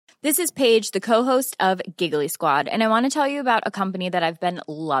This is Paige, the co-host of Giggly Squad, and I want to tell you about a company that I've been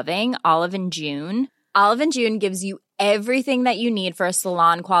loving, Olive & June. Olive & June gives you everything that you need for a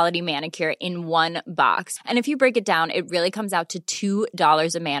salon-quality manicure in one box. And if you break it down, it really comes out to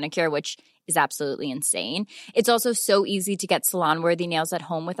 $2 a manicure, which is absolutely insane. It's also so easy to get salon-worthy nails at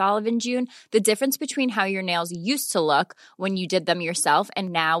home with Olive & June. The difference between how your nails used to look when you did them yourself and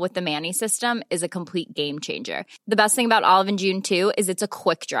now with the Mani system is a complete game changer. The best thing about Olive & June, too, is it's a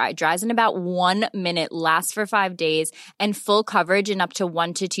quick dry. Dries in about 1 minute, lasts for 5 days, and full coverage in up to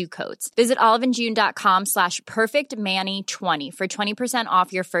 1 to 2 coats. Visit oliveandjune.com/perfectmani20 for 20%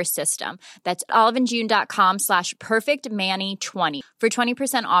 off your first system. That's oliveandjune.com/perfectmani20 for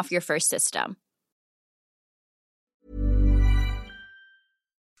 20% off your first system.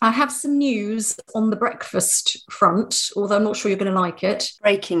 I have some news on the breakfast front, although I'm not sure you're going to like it.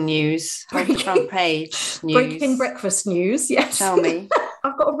 Breaking news, front page news. Breaking breakfast news, yes. Tell me.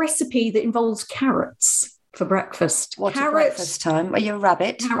 I've got a recipe that involves carrots for breakfast. What a breakfast time. Are you a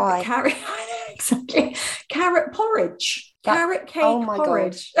rabbit? Why? Carrot, exactly. Carrot porridge. Carrot cake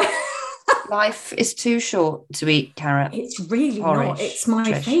porridge. God. Life is too short to eat carrot. It's really porridge, not. It's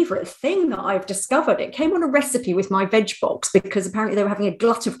my favourite thing that I've discovered. It came on a recipe with my veg box because apparently they were having a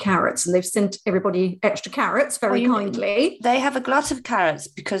glut of carrots and they've sent everybody extra carrots very kindly. They have a glut of carrots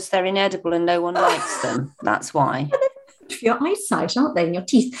because they're inedible and no one likes them. That's why. For your eyesight, aren't they, in your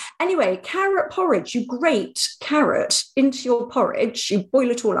teeth? Anyway, carrot porridge. You grate carrot into your porridge. You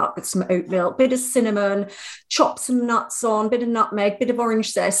boil it all up with some oat milk, bit of cinnamon, chop some nuts on, bit of nutmeg, bit of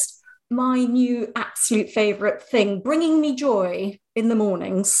orange zest. My new absolute favourite thing, bringing me joy in the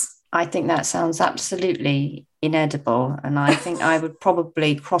mornings. I think that sounds absolutely inedible, and I think I would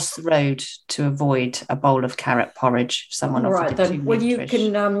probably cross the road to avoid a bowl of carrot porridge. If someone offered it to me, well, you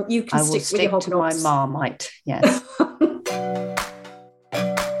can I will stick with your to my Marmite. Yes.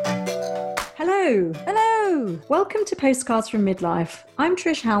 Hello. Welcome to Postcards from Midlife. I'm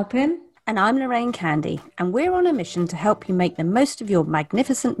Trish Halpin. And I'm Lorraine Candy, and we're on a mission to help you make the most of your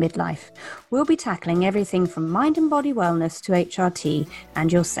magnificent midlife. We'll be tackling everything from mind and body wellness to HRT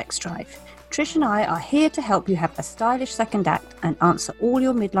and your sex drive. Trish and I are here to help you have a stylish second act and answer all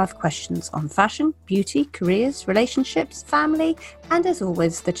your midlife questions on fashion, beauty, careers, relationships, family, and as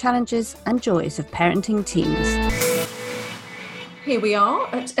always, the challenges and joys of parenting teens. Here we are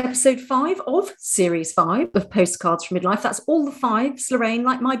at episode 5 of series 5 of Postcards from Midlife. That's all the 5s, Lorraine,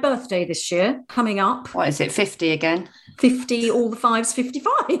 like my birthday this year coming up. What is it, 50 again? 50, all the 5s,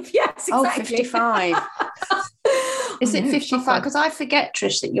 55. Yes, exactly. Oh, 55. Is it 55? Because I forget,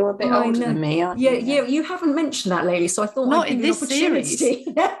 Trish, that you're a bit older than me, aren't you? Yeah, you haven't mentioned that lately, so I thought not I'd give in you this an opportunity. series.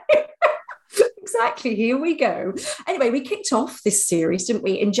 Exactly, here we go. Anyway, we kicked off this series, didn't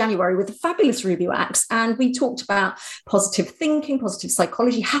we, in January with the fabulous Ruby Wax, and we talked about positive thinking, positive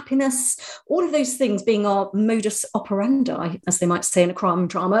psychology, happiness, all of those things being our modus operandi, as they might say in a crime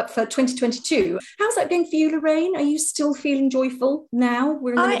drama, for 2022. How's that going for you, Lorraine? Are you still feeling joyful now?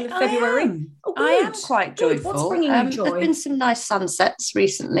 We're in the middle of February. I am quite joyful. What's bringing you joy? There's been some nice sunsets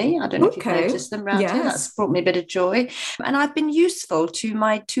recently. I don't know if you've noticed them around here. That's brought me a bit of joy. And I've been useful to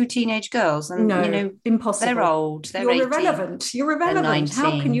my 2 teenage girls. And impossible. They're old. They're You're 18. irrelevant. You're irrelevant.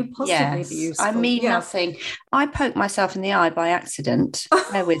 How can you possibly be useful? I mean nothing. I poked myself in the eye by accident.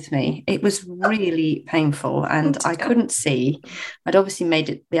 Bear with me. It was really painful and I couldn't see. I'd obviously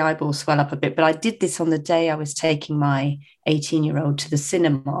made the eyeball swell up a bit, but I did this on the day I was taking my 18-year-old to the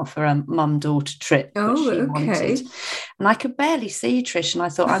cinema for a mum-daughter trip that she wanted. And I could barely see, Trish, and I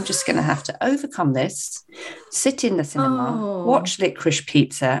thought, I'm just going to have to overcome this, sit in the cinema, watch Licorice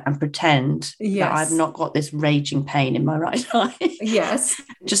Pizza and pretend that I've not got this raging pain in my right eye. Yes.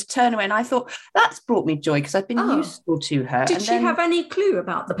 Just turn away. And I thought, that's brought me joy because I've been useful to her. Did she have any clue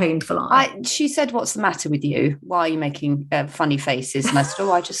about the painful eye? She said, what's the matter with you? Why are you making funny faces? And I said,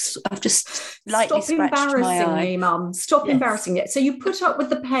 I've just lightly scratched my eye. Stop embarrassing me, Mum. Stop embarrassing it. So you put up with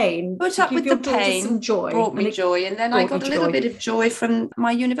the pain. Put up with the pain. Some joy. Brought me joy. And then I got a little bit of joy from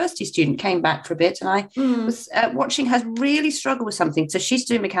my university student, came back for a bit, and I was watching her really struggle with something. So she's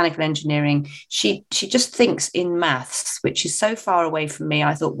doing mechanical engineering. She just thinks in maths, which is so far away from me.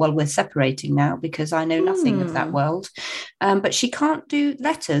 I thought, well, we're separating now because I know nothing of that world. But she can't do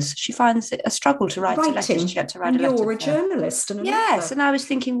letters. She finds it a struggle to write a letter. She had to write a letter. You're a journalist. And and I was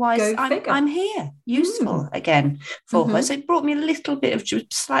thinking, why I'm here, useful again for her. So it brought me a little bit of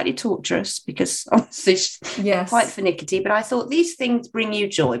slightly torturous because obviously she's quite finicky. But I thought these things bring you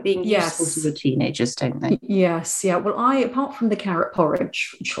joy, being useful to the teenagers, don't they? Yes, yeah. Well, apart from the carrot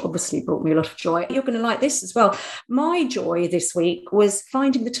porridge, which obviously brought me a lot of joy, you're going to like this as well. My joy this week was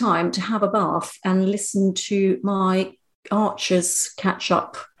finding the time to have a bath and listen to my Archers catch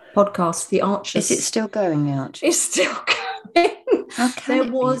up podcast, The Archers. Is it still going, The Archers? It's still going. How can There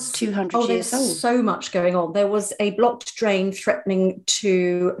it was be? 200 years old. So much going on. There was a blocked drain threatening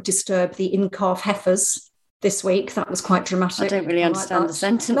to disturb the in-calf heifers this week. That was quite dramatic. I don't really understand the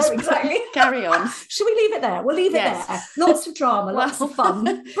sentence. No, exactly. Carry on. Should we leave it there? We'll leave it there. Lots of drama, lots of fun.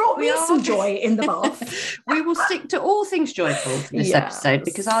 Brought me some joy in the bath. We will stick to all things joyful for this episode,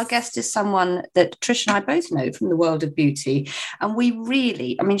 because our guest is someone that Trish and I both know from the world of beauty. And we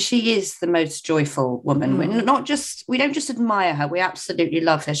really, I mean, she is the most joyful woman. We don't just admire her, we absolutely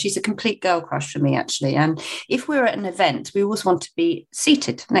love her. She's a complete girl crush for me, actually. And if we're at an event, we always want to be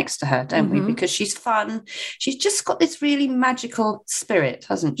seated next to her, don't we? Because she's fun. She's just got this really magical spirit,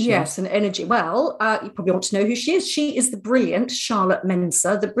 hasn't she? Yes, and energy. Well, you probably want to know who she is. She is the brilliant Charlotte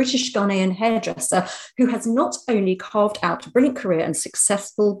Mensah, the British Ghanaian hairdresser who has not only carved out a brilliant career and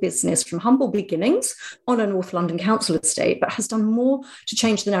successful business from humble beginnings on a North London council estate, but has done more to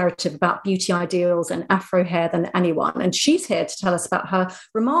change the narrative about beauty ideals and Afro hair than anyone. And she's here to tell us about her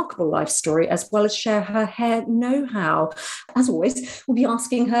remarkable life story, as well as share her hair know-how. As always, we'll be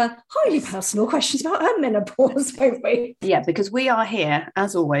asking her highly personal questions about her menopause, won't we? Yeah, because we are here,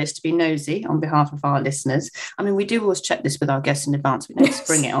 as always, to be nosy on behalf of our listeners. I mean, we do always check this with our guests in advance. We don't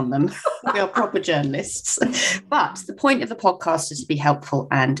spring it on them. We are proper journalists. But the point of the podcast is to be helpful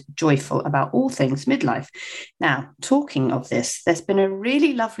and joyful about all things midlife. Now, talking of this, there's been a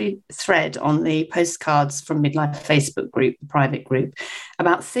really lovely thread on the Postcards from Midlife Facebook group, the private group,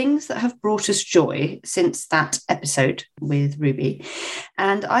 about things that have brought us joy since that episode with Ruby.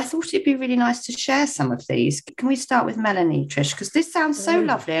 And I thought it'd be really nice to share some of these. Can we start with Melanie, Trish? Because this sounds so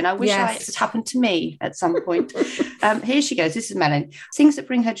lovely, and I wish it had happened to me at some point. Here she goes. This is Melanie. Things that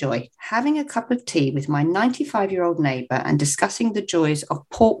bring her joy. Having a cup of tea with my 95-year-old neighbour and discussing the joys of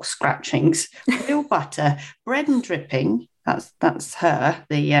pork scratchings, real butter, bread and dripping. That's her,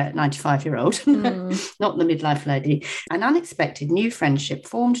 the 95-year-old, not the midlife lady. An unexpected new friendship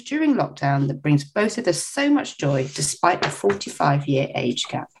formed during lockdown that brings both of us so much joy despite a 45-year age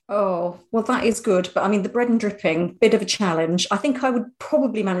gap. Oh, well, that is good. But I mean, the bread and dripping, bit of a challenge. I think I would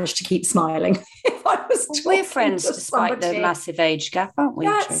probably manage to keep smiling if I was talking. We're friends despite the massive age gap, aren't we?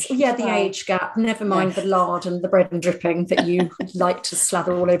 The age gap. Never mind the lard and the bread and dripping that you like to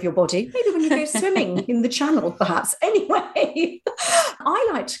slather all over your body. Maybe when you go swimming in the channel, perhaps. Anyway, I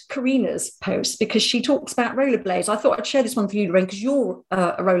liked Karina's post because she talks about rollerblades. I thought I'd share this one for you, Lorraine, because you're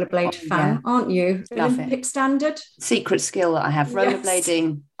a rollerblade fan, aren't you? Love Olympic it. Standard. Secret skill that I have,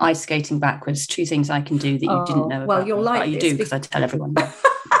 rollerblading, ice skating backwards, two things I can do that you didn't know about. Well, you'll like you do, because I tell everyone that.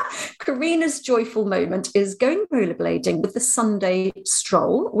 Karina's joyful moment is going rollerblading with the Sunday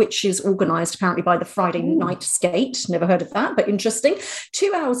Stroll, which is organised apparently by the Friday Night Skate. Never heard of that, but interesting.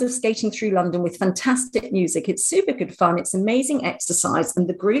 2 hours of skating through London with fantastic music. It's super good fun. It's amazing exercise. And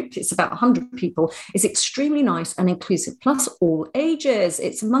the group, it's about 100 people, is extremely nice and inclusive, plus all ages.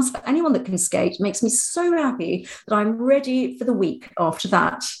 It's a must for anyone that can skate. It makes me so happy that I'm ready for the week after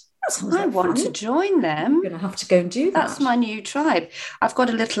that. I want to join them. I'm going to have to go and do that. That's my new tribe. I've got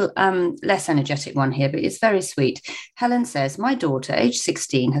a little less energetic one here, but it's very sweet. Helen says, my daughter, age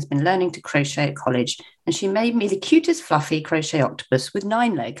 16, has been learning to crochet at college, and she made me the cutest fluffy crochet octopus with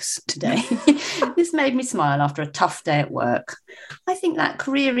 9 legs today. This made me smile after a tough day at work. I think that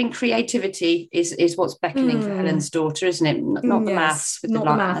career in creativity is what's beckoning for Helen's daughter, isn't it? Not the maths, with the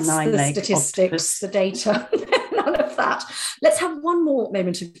 9 legs, the statistics, octopus. the data. None of that. Let's have one more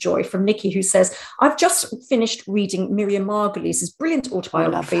moment of joy from Nikki, who says, I've just finished reading Miriam Margolyes's brilliant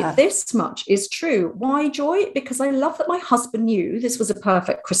autobiography. This much is true. Why joy? Because I love that my husband knew this was a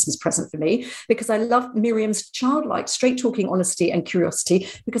perfect Christmas present for me, because I love Miriam's childlike, straight-talking honesty and curiosity,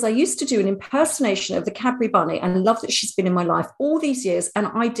 because I used to do an impersonation of the Cadbury Bunny and love that she's been in my life all these years, and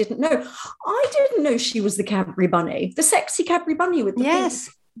I didn't know. I didn't know she was the Cadbury Bunny, the sexy Cadbury Bunny with the pink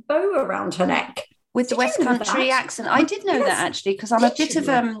bow around her neck. With the West Country accent. I did know that, actually, because I'm a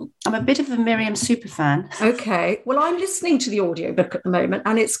bit of a Miriam super fan. Okay. Well, I'm listening to the audiobook at the moment,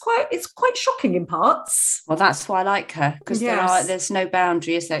 and it's quite shocking in parts. Well, that's why I like her, because there's no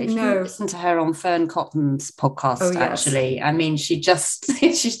boundary, is there? If you listen to her on Fern Cotton's podcast, actually, I mean, she's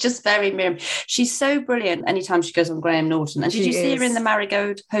just very Miriam. She's so brilliant anytime she goes on Graham Norton. And did you see her in the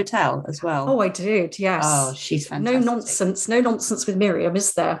Marigold Hotel as well? Oh, I did, yes. Oh, she's fantastic. No nonsense with Miriam,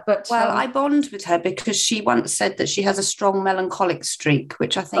 is there? But I bond with her because she once said that she has a strong melancholic streak,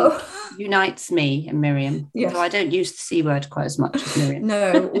 which I think unites me and Miriam. Yes. So I don't use the C word quite as much as Miriam.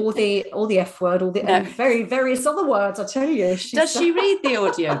 No, or the F word, and very various other words. I tell you. Does she read the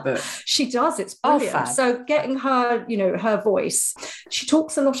audiobook? She does. It's brilliant. So getting her, her voice. She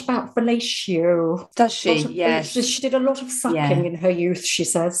talks a lot about fellatio. Does she? Yes. She did a lot of sucking in her youth, she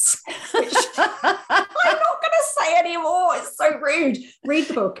says. Which I'm not going to say anymore. It's so rude. Read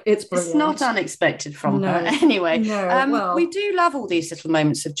the book. It's brilliant. It's not unexpected from her. Anyway, we do love all these little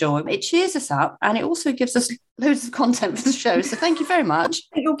moments of joy. It cheers us up and it also gives us loads of content for the show. So thank you very much.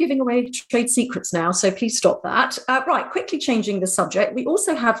 You're giving away trade secrets now, so please stop that. Right, quickly changing the subject. We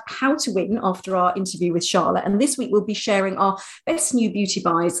also have How to Win after our interview with Charlotte. And this week we'll be sharing our best new beauty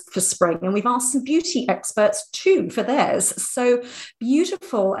buys for spring. And we've asked some beauty experts too for theirs. So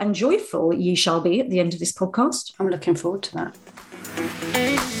beautiful and joyful ye shall be at the end of this podcast. I'm looking forward to that.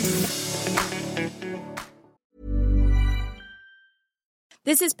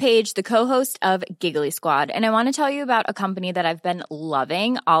 This is Paige, the co-host of Giggly Squad, and I want to tell you about a company that I've been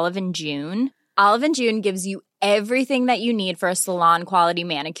loving, Olive & June. Olive & June gives you everything that you need for a salon-quality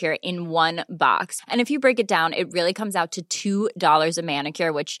manicure in one box. And if you break it down, it really comes out to $2 a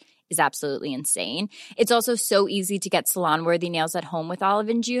manicure, which is absolutely insane. It's also so easy to get salon-worthy nails at home with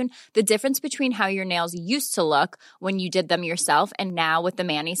Olive & June. The difference between how your nails used to look when you did them yourself and now with the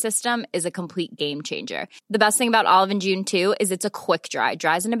Mani system is a complete game changer. The best thing about Olive & June, too, is it's a quick dry.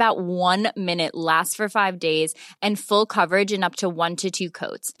 Dries in about 1 minute, lasts for 5 days, and full coverage in up to 1 to 2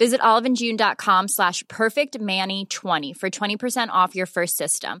 coats. Visit oliveandjune.com/perfectmani20 for 20% off your first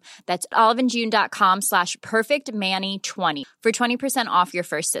system. That's oliveandjune.com/perfectmani20 for 20% off your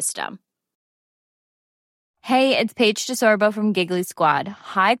first system. Hey, it's Paige DeSorbo from Giggly Squad.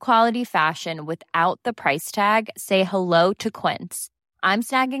 High quality fashion without the price tag. Say hello to Quince. I'm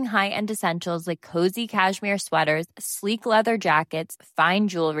snagging high-end essentials like cozy cashmere sweaters, sleek leather jackets, fine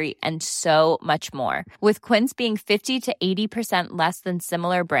jewelry, and so much more. With Quince being 50 to 80% less than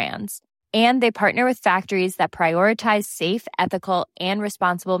similar brands. And they partner with factories that prioritize safe, ethical, and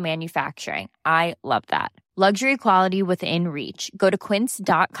responsible manufacturing. I love that. Luxury quality within reach. Go to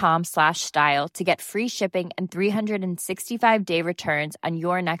quince.com/style to get free shipping and 365-day returns on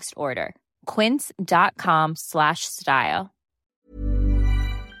your next order. Quince.com/style.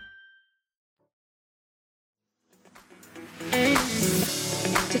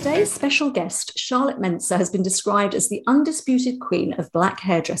 Today's special guest, Charlotte Mensah, has been described as the undisputed queen of black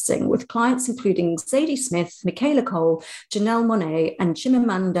hairdressing, with clients including Zadie Smith, Michaela Cole, Janelle Monáe, and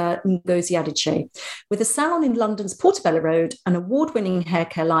Chimamanda Ngozi Adichie. With a salon in London's Portobello Road, an award-winning hair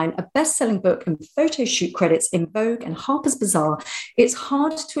care line, a best-selling book, and photo shoot credits in Vogue and Harper's Bazaar, it's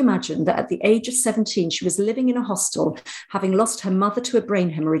hard to imagine that at the age of 17, she was living in a hostel, having lost her mother to a brain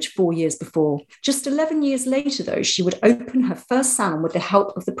hemorrhage 4 years before. Just 11 years later, though, she would open her first salon with the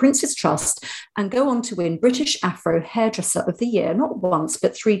help of the Prince's Trust and go on to win British Afro Hairdresser of the Year, not once,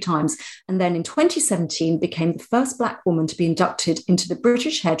 but 3 times. And then in 2017 became the first Black woman to be inducted into the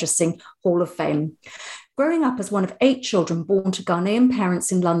British Hairdressing Hall of Fame. Growing up as one of 8 children born to Ghanaian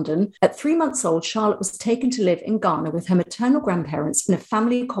parents in London, at 3 months old, Charlotte was taken to live in Ghana with her maternal grandparents in a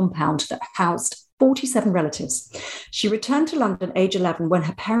family compound that housed 47 relatives. She returned to London age 11 when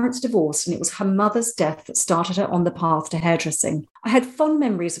her parents divorced, and it was her mother's death that started her on the path to hairdressing. I had fond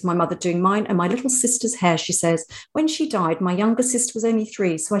memories of my mother doing mine and my little sister's hair, she says. When she died, my younger sister was only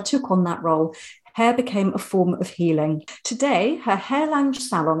 3, so I took on that role. Hair became a form of healing. Today, her Hair Lounge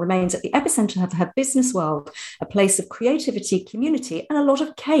salon remains at the epicenter of her business world, a place of creativity, community, and a lot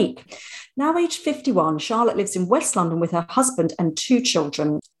of cake. Now aged 51, Charlotte lives in West London with her husband and 2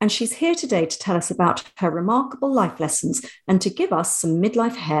 children, and she's here today to tell us about her remarkable life lessons and to give us some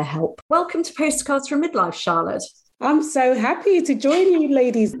midlife hair help. Welcome to Postcards from Midlife, Charlotte. I'm so happy to join you,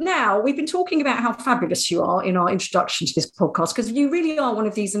 ladies. Now, we've been talking about how fabulous you are in our introduction to this podcast, because you really are one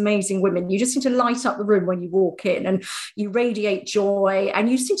of these amazing women. You just seem to light up the room when you walk in and you radiate joy and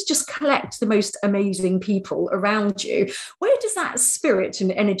you seem to just collect the most amazing people around you. Where does that spirit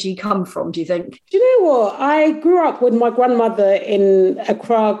and energy come from, do you think? Do you know what? I grew up with my grandmother in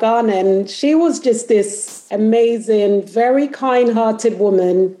Accra, Ghana, and she was just this amazing, very kind-hearted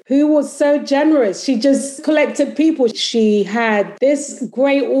woman who was so generous. She just collected people. She had this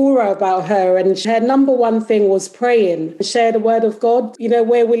great aura about her, and her number one thing was praying. Share the word of God. You know,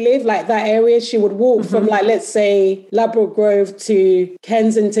 where we live, like that area, she would walk from, like, let's say, Ladbroke Grove to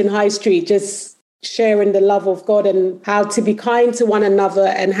Kensington High Street, just sharing the love of God and how to be kind to one another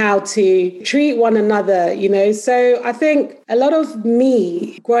and how to treat one another, you know. So I think a lot of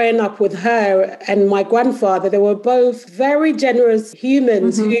me growing up with her and my grandfather, they were both very generous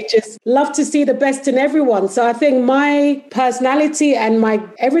humans who just love to see the best in everyone. So I think my personality and my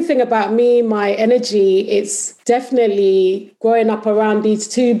everything about me, my energy, it's definitely growing up around these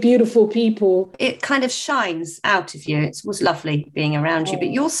two beautiful people. It kind of shines out of you. It was lovely being around you,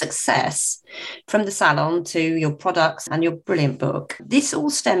 but your success from the salon to your products and your brilliant book, this all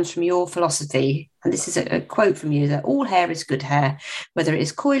stems from your philosophy. And this is a quote from you, that all hair is good hair, whether it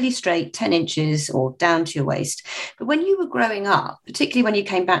is coily, straight, 10 inches or down to your waist. But when you were growing up, particularly when you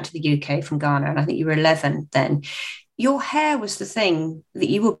came back to the UK from Ghana, and I think you were 11 then, your hair was the thing that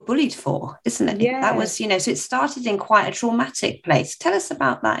you were bullied for, isn't it? Yeah. That was, so it started in quite a traumatic place. Tell us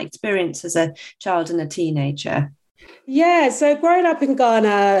about that experience as a child and a teenager. Yeah, so growing up in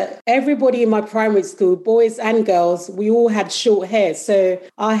Ghana, everybody in my primary school, boys and girls, we all had short hair. So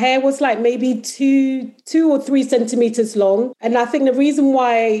our hair was like maybe 2 or 3 centimeters long. And I think the reason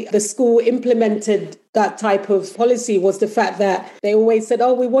why the school implemented that type of policy was the fact that they always said,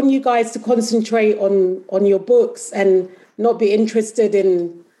 oh, we want you guys to concentrate on your books and not be interested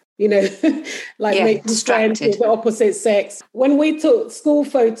in, distracted with the opposite sex. When we took school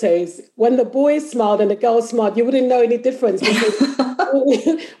photos, when the boys smiled and the girls smiled, you wouldn't know any difference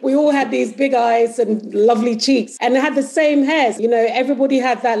because we all had these big eyes and lovely cheeks and had the same hair. Everybody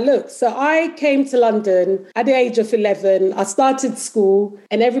had that look. So I came to London at the age of 11. I started school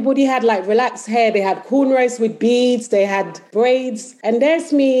and everybody had like relaxed hair. They had cornrows with beads. They had braids. And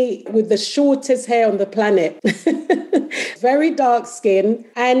there's me with the shortest hair on the planet. Very dark skin.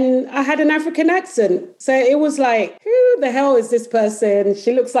 And I had an African accent. So it was like, who the hell is this person?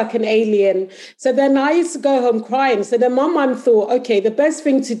 She looks like an alien. So then I used to go home crying. So then my mum thought, okay, the best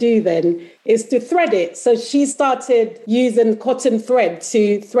thing to do then is to thread it. So she started using cotton thread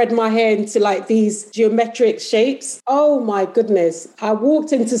to thread my hair into like these geometric shapes. Oh my goodness. I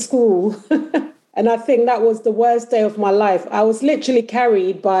walked into school and I think that was the worst day of my life. I was literally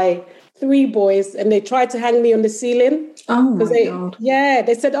carried by 3 boys and they tried to hang me on the ceiling. Oh my God. Yeah,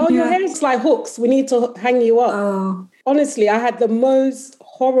 they said, your hair is like hooks. We need to hang you up. Oh. Honestly, I had the most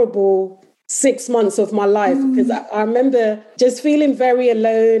horrible 6 months of my life because I remember just feeling very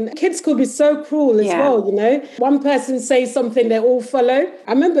alone. Kids could be so cruel as well, One person says something, they all follow.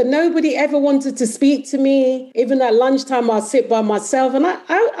 I remember nobody ever wanted to speak to me. Even at lunchtime, I'll sit by myself and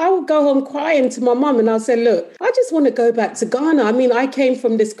I would go home crying to my mum and I'll say, look, I just want to go back to Ghana. I mean, I came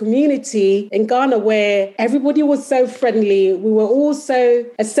from this community in Ghana where everybody was so friendly. We were all so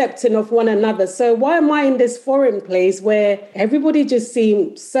accepting of one another. So why am I in this foreign place where everybody just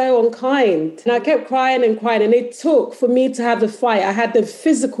seemed so unkind? And I kept crying and crying. And it took for me to have the fight. I had the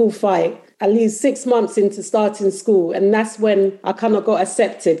physical fight at least 6 months into starting school. And that's when I kind of got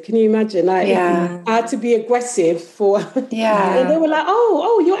accepted. Can you imagine? I had to be aggressive for... And they were like,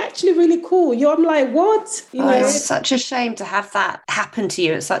 oh, you're actually really cool. I'm like, what? It's such a shame to have that happen to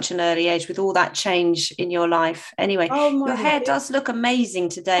you at such an early age with all that change in your life. Anyway, your hair does look amazing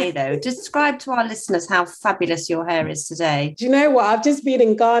today, though. Describe to our listeners how fabulous your hair is today. Do you know what? I've just been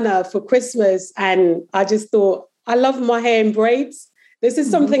in Ghana for Christmas and I just thought, I love my hair in braids. This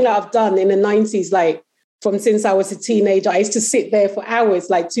is something that I've done in the 90s, like from since I was a teenager. I used to sit there for hours,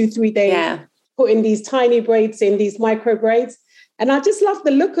 like 2-3 days, putting these tiny braids in, these micro braids. And I just love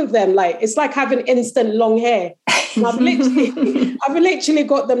the look of them. Like, it's like having instant long hair. And I've literally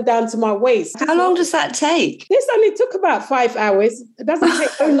got them down to my waist. How long does that take? This only took about 5 hours. It doesn't take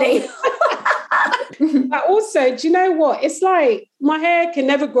so long. But also, do you know what? It's like my hair can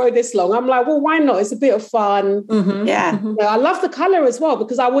never grow this long. I'm like, well, why not? It's a bit of fun. I love the color as well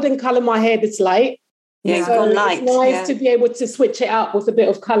because I wouldn't color my hair this light. Yeah, so light. It's nice to be able to switch it up with a bit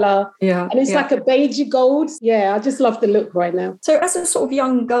of color. Yeah. And it's like a beigey gold. Yeah, I just love the look right now. So as a sort of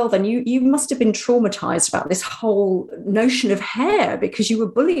young girl, then you must have been traumatized about this whole notion of hair because you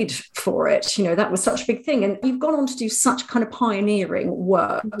were bullied for it. That was such a big thing. And you've gone on to do such kind of pioneering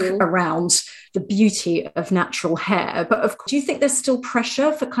work around the beauty of natural hair. But of course, do you think there's still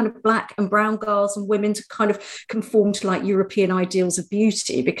pressure for kind of black and brown girls and women to kind of conform to like European ideals of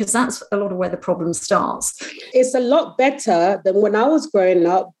beauty? Because that's a lot of where the problem starts. It's a lot better than when I was growing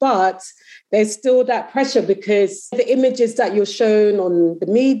up, but there's still that pressure because the images that you're shown on the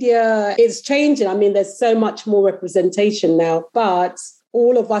media, it's changing. I mean, there's so much more representation now, but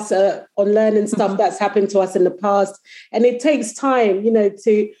all of us are unlearning stuff that's happened to us in the past. And it takes time,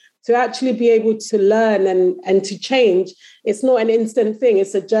 to to actually be able to learn and to change, it's not an instant thing.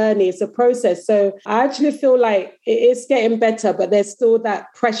 It's a journey. It's a process. So I actually feel like it is getting better, but there's still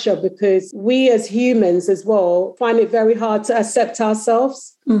that pressure because we as humans as well find it very hard to accept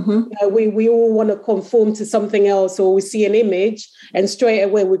ourselves. Mm-hmm. We all want to conform to something else, or we see an image and straight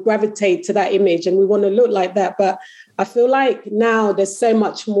away we gravitate to that image and we want to look like that. But I feel like now there's so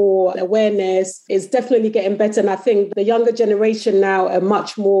much more awareness. It's definitely getting better. And I think the younger generation now are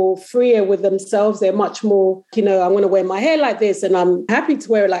much more freer with themselves. They're much more, I'm going to wear my hair like this and I'm happy to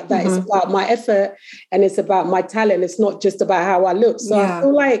wear it like that. Mm-hmm. It's about my effort and it's about my talent. It's not just about how I look. So I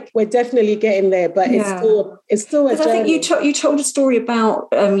feel like we're definitely getting there, but it's still a journey. I think you told a story about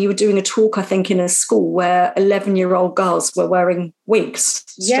you were doing a talk, I think, in a school where 11-year-old girls were wearing wigs,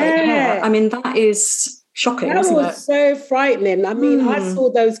 straight hair. I mean, that is shocking. That was so frightening. I mean, I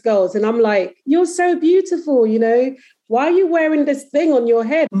saw those girls and I'm like, you're so beautiful, Why are you wearing this thing on your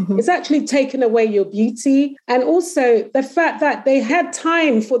head? Mm-hmm. It's actually taken away your beauty. And also the fact that they had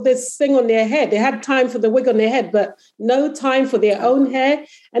time for this thing on their head. They had time for the wig on their head, but no time for their own hair.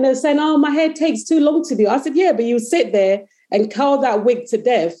 And they're saying, oh, my hair takes too long to do. I said, yeah, but you sit there and curl that wig to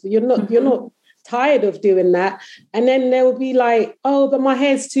death. You're not tired of doing that. And then they'll be like, oh, but my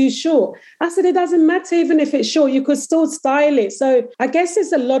hair's too short. I said, it doesn't matter even if it's short, you could still style it. So I guess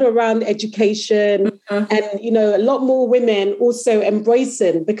there's a lot around education and, a lot more women also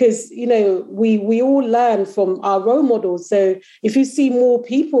embracing because, we all learn from our role models. So if you see more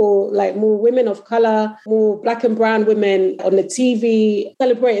people, like more women of color, more Black and brown women on the TV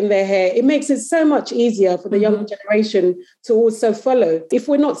celebrating their hair, it makes it so much easier for the younger generation to also follow. If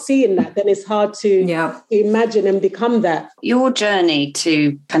we're not seeing that, then it's hard to imagine and become that. Your journey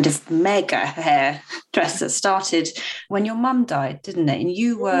to kind of mega hairdresser started when your mum died, didn't it? And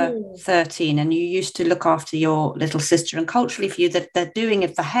you were 13 and you used to look after your little sister. And culturally for you, the doing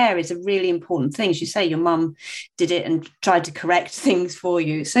of the hair is a really important thing. As you say, your mum did it and tried to correct things for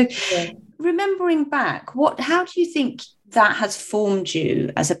you. So remembering back, how do you think that has formed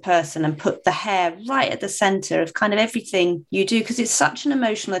you as a person and put the hair right at the center of kind of everything you do? Because it's such an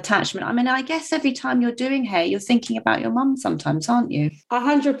emotional attachment. I mean, I guess every time you're doing hair, you're thinking about your mum sometimes, aren't you?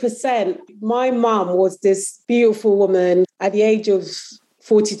 100%. My mum was this beautiful woman at the age of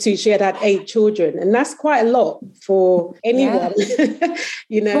 42, she had 8 children. And that's quite a lot for anyone.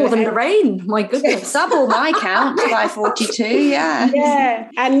 Yeah. More than Lorraine, my goodness. Double my count by 42, Yeah.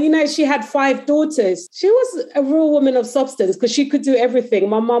 And, she had 5 daughters. She was a real woman of substance because she could do everything.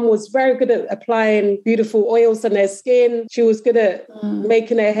 My mum was very good at applying beautiful oils on her skin. She was good at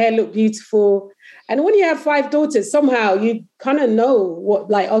making her hair look beautiful. And when you have 5 daughters, somehow you kind of know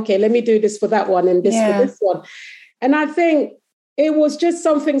okay, let me do this for that one and this for this one. And I think it was just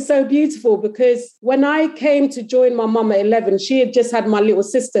something so beautiful because when I came to join my mum at 11, she had just had my little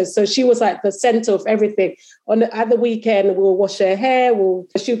sister. So she was like the center of everything. At the weekend, we'll wash her hair.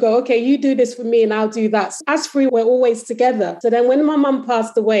 She'll go, okay, you do this for me and I'll do that. Us 3 were always together. So then when my mum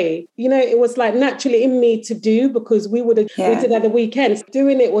passed away, it was like naturally in me to do because we did at the weekends.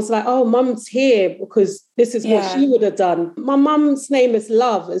 Doing it was like, oh, mum's here because this is what she would have done. My mum's name is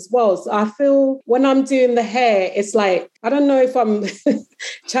Love as well. So I feel when I'm doing the hair, it's like, I don't know if I'm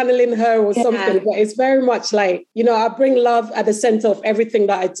channeling her or something, but it's very much like, I bring love at the center of everything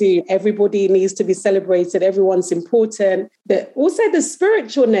that I do. Everybody needs to be celebrated. Everyone's important. Also the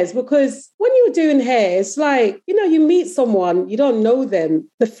spiritualness, because when you're doing hair, it's like, you meet someone, you don't know them.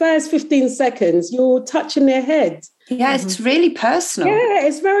 The first 15 seconds, you're touching their head. Yeah, it's really personal. Yeah,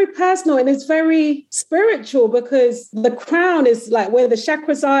 it's very personal and it's very spiritual because the crown is like where the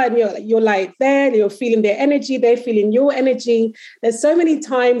chakras are and you're like there, you're feeling their energy, they're feeling your energy. There's so many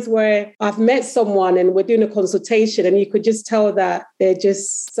times where I've met someone and we're doing a consultation and you could just tell that they're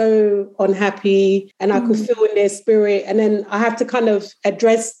just so unhappy and I could feel in their spirit. And then I have to kind of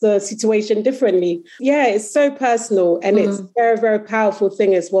address the situation differently. Yeah, it's so personal and it's a very, very powerful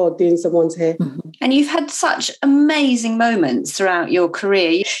thing as well, doing someone's hair. And you've had such amazing moments throughout your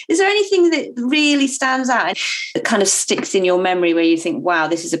career. Is there anything that really stands out that kind of sticks in your memory where you think, wow,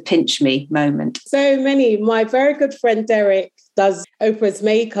 this is a pinch me moment? So many. My very good friend Derek does Oprah's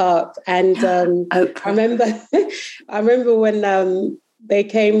makeup. And Oprah. I remember when they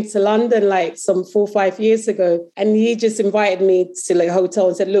came to London like some 4 or 5 years ago, and he just invited me to a hotel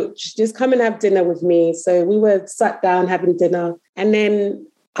and said, look, just come and have dinner with me. So we were sat down having dinner. And then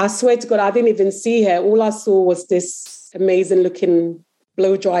I swear to God, I didn't even see her. All I saw was this amazing looking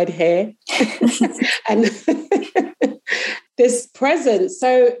blow-dried hair and this present.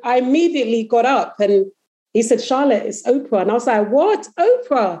 So I immediately got up and he said, Charlotte, it's Oprah. And I was like, what?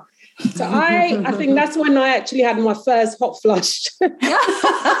 Oprah? So I think that's when I actually had my first hot flush.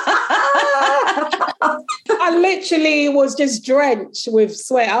 I literally was just drenched with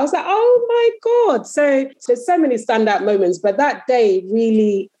sweat. I was like, oh my God. So there's so many standout moments, but that day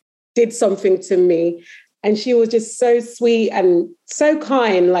really did something to me. And she was just so sweet and so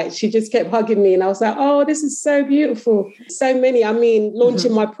kind. Like, she just kept hugging me. And I was like, oh, this is so beautiful. So many. I mean,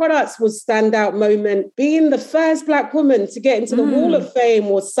 launching my products was a standout moment. Being the first Black woman to get into the Wall of Fame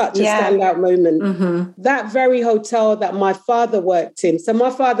was such a standout moment. That very hotel that my father worked in. So my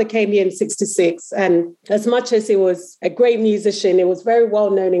father came here in 1966. And as much as he was a great musician, it was very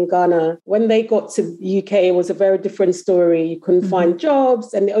well known in Ghana. When they got to the UK, it was a very different story. You couldn't find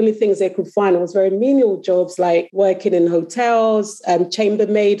jobs. And the only things they could find was very menial jobs, like working in hotels,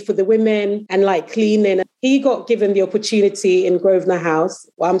 chambermaid for the women, and like cleaning. He got given the opportunity in Grosvenor House.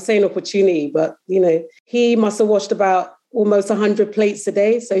 Well, I'm saying opportunity, but he must have washed about almost 100 plates a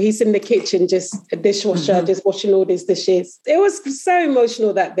day. So he's in the kitchen, just a dishwasher, just washing all these dishes. It was so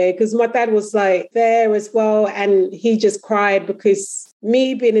emotional that day because my dad was like there as well. And he just cried because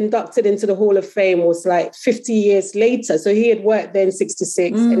me being inducted into the Hall of Fame was like 50 years later. So he had worked there in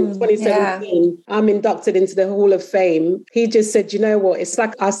 1966. And in 2017, I'm inducted into the Hall of Fame. He just said, you know what, it's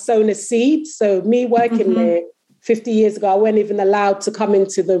like I sown a seed. So me working there 50 years ago, I weren't even allowed to come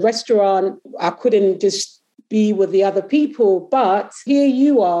into the restaurant. I couldn't just be with the other people. But here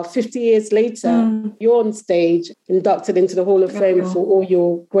you are, 50 years later, you're on stage, inducted into the Hall of Fame for all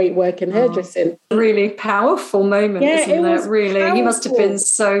your great work in hairdressing. Really powerful moment, isn't it? Really, powerful. He must have been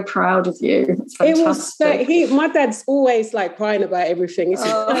so proud of you. It's fantastic. It was. My dad's always like crying about everything.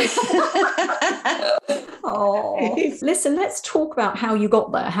 Listen, let's talk about how you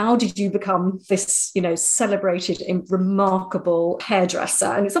got there. How did you become this, celebrated and remarkable hairdresser?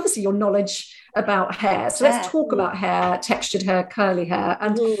 And it's obviously your knowledge about hair. So let's talk about hair, textured hair, curly hair.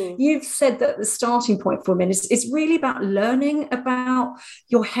 And you've said that the starting point for women is really about learning about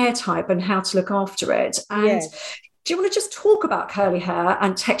your hair type and how to look after it. And do you want to just talk about curly hair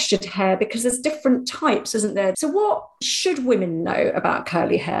and textured hair? Because there's different types, isn't there? So what should women know about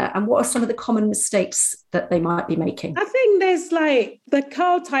curly hair? And what are some of the common mistakes that they might be making? I think there's like the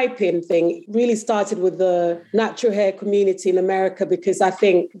curl typing thing really started with the natural hair community in America, because I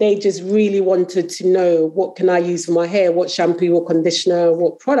think they just really wanted to know, what can I use for my hair? What shampoo, what conditioner,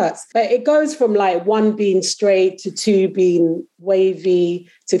 what products? But it goes from like 1 being straight to 2 being wavy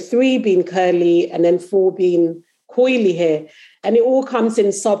to 3 being curly and then 4 being coily hair. And it all comes in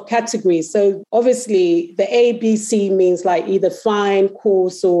subcategories. So obviously the A, B, C means like either fine,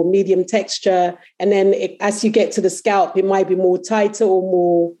 coarse, or medium texture. And then as you get to the scalp, it might be more tighter or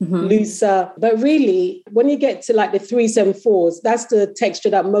more looser. But really, when you get to like the 3s and 4s, that's the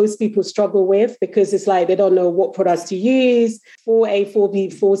texture that most people struggle with, because it's like they don't know what products to use. 4A,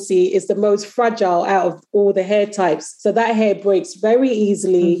 4B, 4C is the most fragile out of all the hair types. So that hair breaks very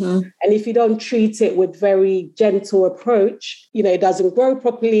easily. And if you don't treat it with very gentle approach, it doesn't grow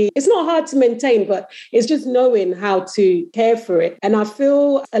properly. It's not hard to maintain, but it's just knowing how to care for it. And I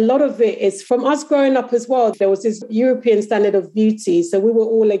feel a lot of it is from us growing up as well. There was this European standard of beauty. So we were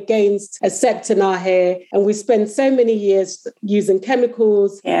all against accepting our hair. And we spent so many years using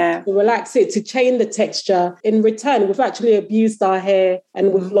chemicals to relax it, to change the texture. In return, we've actually abused our hair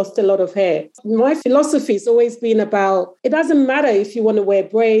and we've lost a lot of hair. My philosophy has always been about, it doesn't matter if you want to wear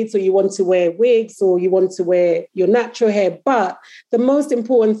braids or you want to wear wigs or you want to wear your natural hair, but the most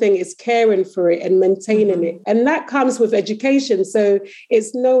important thing is caring for it and maintaining it. And that comes with education. So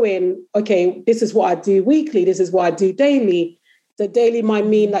it's knowing, okay, this is what I do weekly. This is what I do daily. The daily might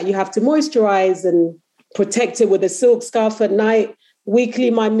mean that you have to moisturize and protect it with a silk scarf at night. Weekly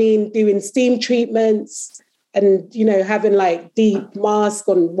might mean doing steam treatments and, having like deep mask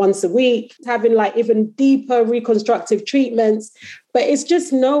on once a week, having like even deeper reconstructive treatments. But it's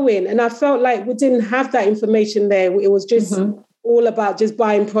just knowing. And I felt like we didn't have that information there. It was just all about just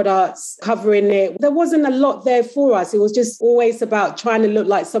buying products, covering it. There wasn't a lot there for us. It was just always about trying to look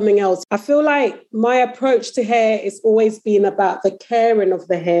like something else. I feel like my approach to hair is always been about the caring of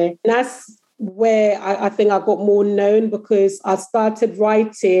the hair. And that's where I think I got more known, because I started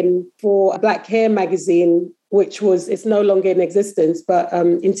writing for a Black Hair magazine, which it's no longer in existence, but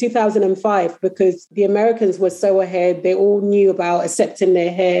in 2005, because the Americans were so ahead, they all knew about accepting their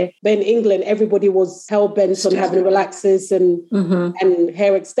hair. But in England, everybody was hell-bent on having relaxers and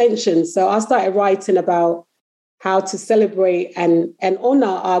hair extensions. So I started writing about how to celebrate and honor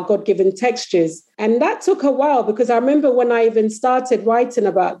our God-given textures. And that took a while, because I remember when I even started writing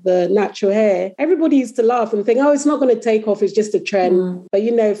about the natural hair, everybody used to laugh and think, oh, it's not going to take off, it's just a trend. But,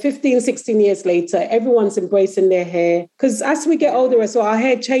 15, 16 years later, everyone's embracing their hair. Because as we get older as well, our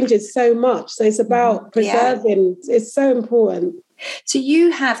hair changes so much. So it's about preserving. It's so important. So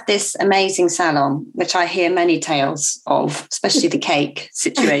you have this amazing salon, which I hear many tales of, especially the cake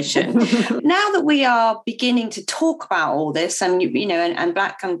situation. Now that we are beginning to talk about all this, and and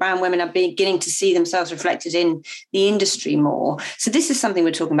Black and brown women are beginning to see themselves reflected in the industry more. So this is something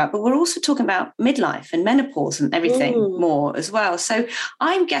we're talking about, but we're also talking about midlife and menopause and everything more as well. So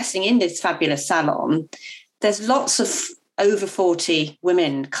I'm guessing in this fabulous salon, there's lots of over 40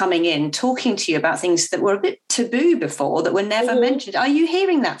 women coming in, talking to you about things that were a bit taboo before, that were never mentioned. Are you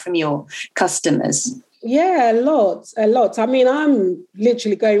hearing that from your customers? Yeah, a lot. I mean, I'm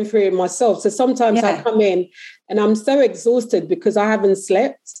literally going through it myself. So sometimes I come in and I'm so exhausted because I haven't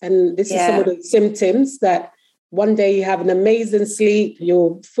slept. And this is some of the symptoms, that one day you have an amazing sleep,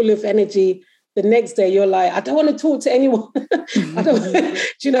 you're full of energy. The next day you're like, I don't want to talk to anyone. Do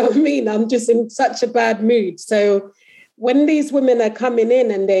you know what I mean? I'm just in such a bad mood. So when these women are coming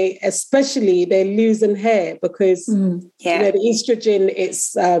in and they're losing hair because the estrogen,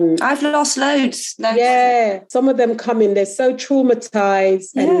 it's... I've lost loads. Yeah, some of them come in, they're so traumatized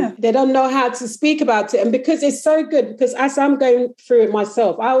and they don't know how to speak about it. And because it's so good, because as I'm going through it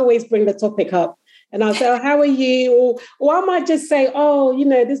myself, I always bring the topic up. And I'll say, oh, how are you? Or I might just say, oh,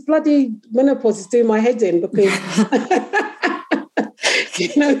 this bloody menopause is doing my head in because...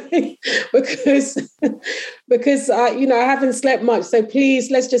 because I haven't slept much. So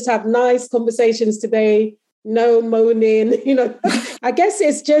please, let's just have nice conversations today. No moaning, I guess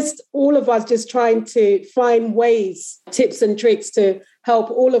it's just all of us just trying to find ways, tips and tricks to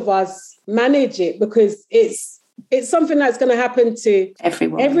help all of us manage it, because it's something that's going to happen to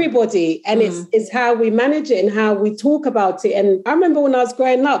everybody. And it's how we manage it and how we talk about it. And I remember when I was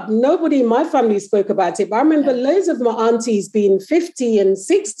growing up, nobody in my family spoke about it. But I remember loads of my aunties being 50 and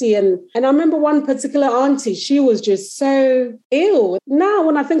 60. And I remember one particular auntie, she was just so ill. Now,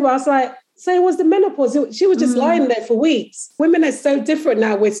 when I think about it, I was like, so it was the menopause. She was just lying there for weeks. Women are so different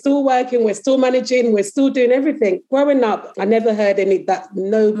now. We're still working, we're still managing, we're still doing everything. Growing up, I never heard that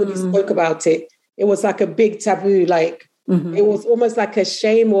nobody spoke about it. It was like a big taboo, it was almost like a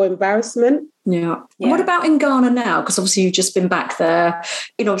shame or embarrassment. Yeah. And what about in Ghana now? Because obviously you've just been back there.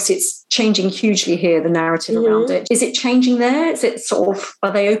 Obviously it's changing hugely here, the narrative around it. Is it changing there? Is it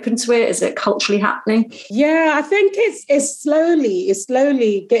are they open to it? Is it culturally happening? Yeah, I think it's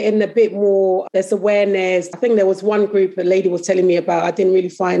slowly getting a bit more, there's awareness. I think there was one group a lady was telling me about, I didn't really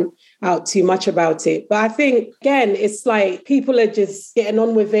find out too much about it. But I think, again, it's like people are just getting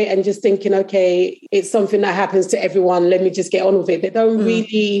on with it and just thinking, okay, it's something that happens to everyone. Let me just get on with it. They don't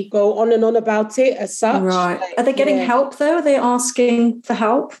really go on and on about it as such. Right. Are they getting help though? Are they asking for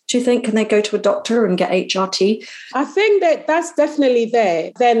help? Do you think? Can they go to a doctor and get HRT? I think that's definitely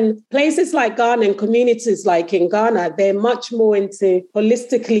there. Then places like Ghana and communities like in Ghana, they're much more into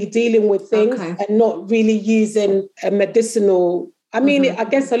holistically dealing with things and not really using a medicinal. I mean, I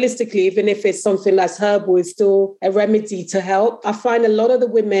guess holistically, even if it's something that's herbal, it's still a remedy to help. I find a lot of the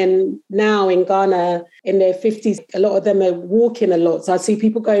women now in Ghana in their 50s, a lot of them are walking a lot. So I see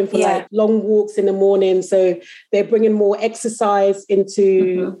people going for like long walks in the morning. So they're bringing more exercise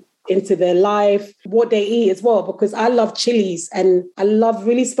into their life, what they eat as well, because I love chilies and I love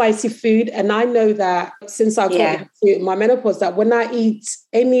really spicy food. And I know that since I got into my menopause, that when I eat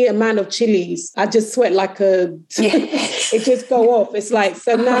any amount of chilies, I just sweat like it just go off. It's like,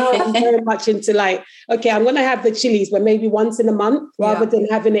 so now I'm very much into like, okay, I'm going to have the chilies, but maybe once in a month rather than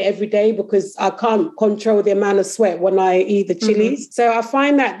having it every day, because I can't control the amount of sweat when I eat the chilies. So I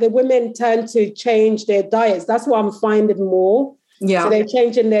find that the women tend to change their diets. That's what I'm finding more. Yeah. So they're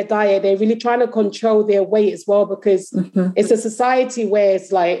changing their diet. They're really trying to control their weight as well, because it's a society where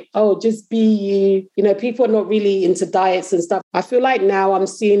it's like, oh, just be you. You know, people are not really into diets and stuff. I feel like now I'm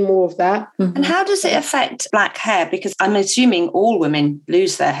seeing more of that. And how does it affect black hair? Because I'm assuming all women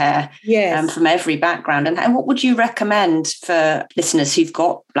lose their hair from every background. And what would you recommend for listeners who've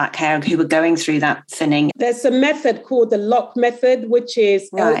got black hair and who are going through that thinning? There's a method called the LOC method, which is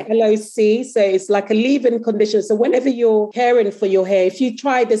LOC. So it's like a leave-in conditioner. So whenever you're caring for your hair, if you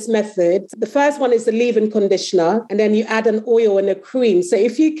try this method, the first one is the leave-in conditioner, and then you add an oil and a cream. So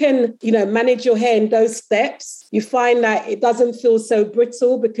if you can, manage your hair in those steps, you find that it doesn't feel so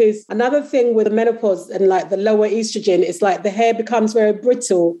brittle, because another thing with the menopause and like the lower estrogen is like the hair becomes very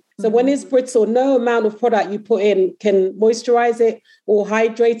brittle. So when it's brittle, no amount of product you put in can moisturize it or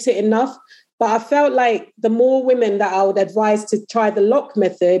hydrate it enough. But I felt like the more women that I would advise to try the lock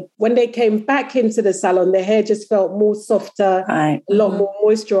method, when they came back into the salon, their hair just felt more softer, a lot more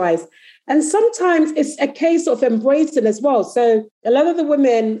moisturized. And sometimes it's a case of embracing as well. So a lot of the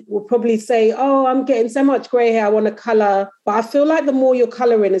women will probably say, oh, I'm getting so much gray hair, I want to color. But I feel like the more you're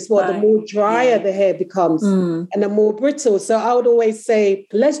coloring as well, the more drier the hair becomes and the more brittle. So I would always say,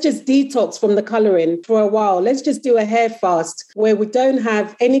 let's just detox from the coloring for a while. Let's just do a hair fast where we don't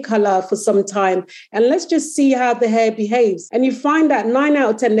have any color for some time. And let's just see how the hair behaves. And you find that 9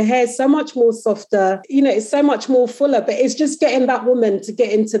 out of 10, the hair is so much more softer. You know, it's so much more fuller, but it's just getting that woman to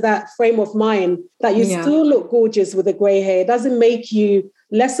get into that frame of mind that you still look gorgeous with a gray hair. It doesn't make you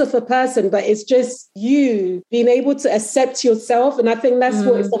less of a person, but it's just you being able to accept yourself. And I think that's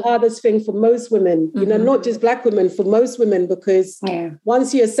what is the hardest thing for most women, you know, not just Black women, for most women, because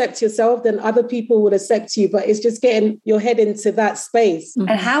once you accept yourself, then other people will accept you. But it's just getting your head into that space. And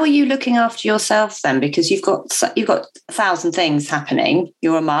how are you looking after yourself then? Because you've got 1,000 things happening.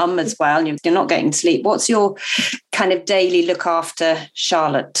 You're a mum as well. You're not getting sleep. What's your kind of daily look after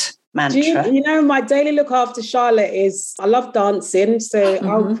Charlotte mantra? You know, my daily look after Charlotte is I love dancing. So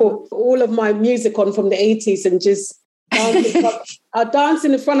I'll put all of my music on from the 80s and just I'll dance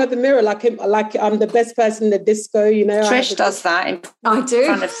in the front of the mirror like I'm the best person in the disco, you know. Trish does that in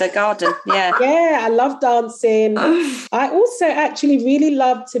front of the garden. Yeah. Yeah, I love dancing. I also actually really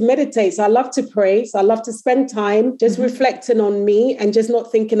love to meditate. So I love to pray. So I love to spend time just reflecting on me and just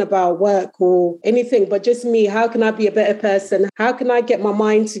not thinking about work or anything, but just me. How can I be a better person? How can I get my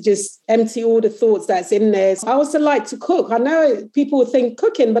mind to just empty all the thoughts that's in there? So I also like to cook. I know people think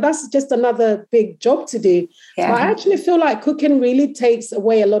cooking, but that's just another big job to do. Yeah. So I actually feel like cooking really takes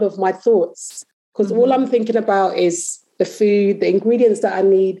away a lot of my thoughts because all I'm thinking about is the food, the ingredients that I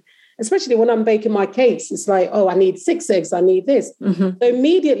need, especially when I'm baking my cakes. It's like, oh, I need 6 eggs, I need this. So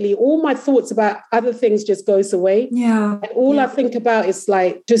immediately all my thoughts about other things just goes away. Yeah. And all I think about is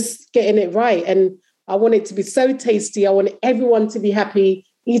like just getting it right. And I want it to be so tasty. I want everyone to be happy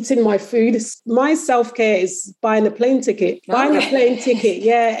eating my food. My self-care is buying a plane ticket,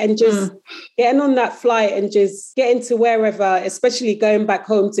 and just getting on that flight and just getting to wherever, especially going back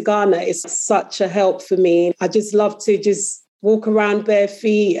home to Ghana is such a help for me. I just love to just walk around bare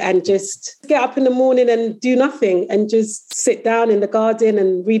feet and just get up in the morning and do nothing and just sit down in the garden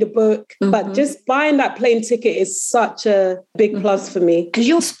and read a book. But just buying that plane ticket is such a big plus for me. Because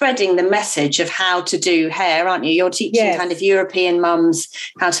you're spreading the message of how to do hair, aren't you? You're teaching kind of European mums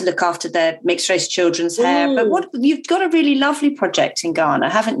how to look after their mixed race children's hair. But you've got a really lovely project in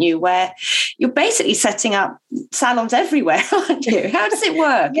Ghana, haven't you, where you're basically setting up salons everywhere, aren't you? How does it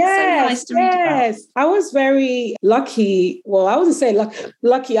work? Yes, it's so nice to read about. I was very lucky. Well, I wouldn't say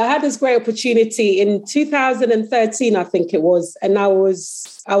lucky. I had this great opportunity in 2013, I think it was. And I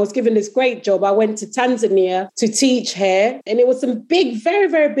was given this great job. I went to Tanzania to teach hair. And it was a big, very,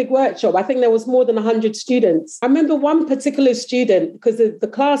 very big workshop. I think there was more than 100 students. I remember one particular student, because the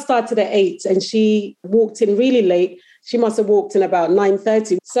class started at 8 and she walked in really late. She must have walked in about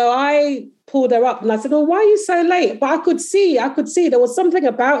 9:30. So I pulled her up and I said, oh, why are you so late? But I could see there was something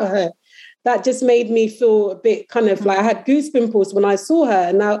about her that just made me feel a bit kind of like I had goosebumps when I saw her.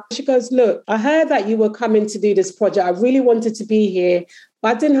 And now she goes, look, I heard that you were coming to do this project. I really wanted to be here,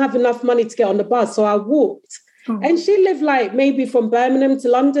 but I didn't have enough money to get on the bus. So I walked. And she lived like maybe from Birmingham to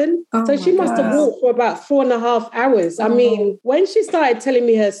London. So she must have walked for about 4.5 hours. I mean, when she started telling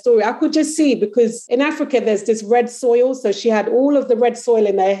me her story, I could just see, because in Africa, there's this red soil. So she had all of the red soil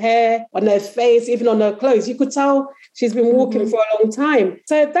in her hair, on her face, even on her clothes. You could tell she's been walking for a long time.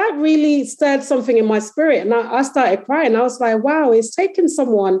 So that really stirred something in my spirit. And I started crying. I was like, wow, it's taken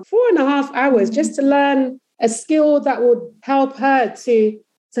someone 4.5 hours just to learn a skill that would help her to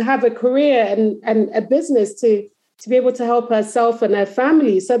have a career and a business to be able to help herself and her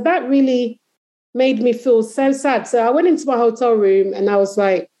family. So that really made me feel so sad. So I went into my hotel room and I was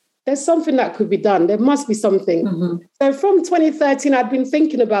like, there's something that could be done. There must be something. So from 2013, I'd been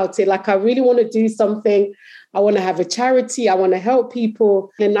thinking about it. Like, I really want to do something. I want to have a charity. I want to help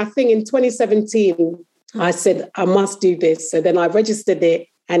people. And I think in 2017, I said, I must do this. So then I registered it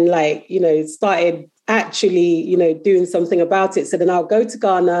and started actually, doing something about it. So then I'll go to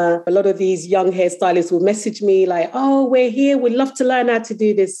Ghana. A lot of these young hairstylists will message me like, oh, we're here. We'd love to learn how to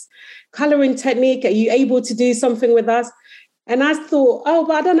do this coloring technique. Are you able to do something with us? And I thought, oh,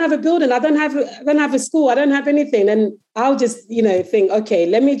 but I don't have a building. I don't have a school. I don't have anything. And I'll just, think, okay,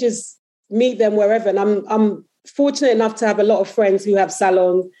 let me just meet them wherever. And I'm fortunate enough to have a lot of friends who have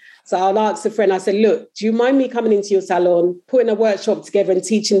salons. So I'll ask a friend, I said, look, do you mind me coming into your salon, putting a workshop together and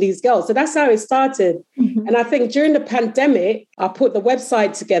teaching these girls? So that's how it started. And I think during the pandemic, I put the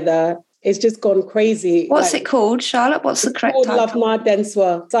website together it's just gone crazy. What's it called, Charlotte? What's the correct title? Love Ma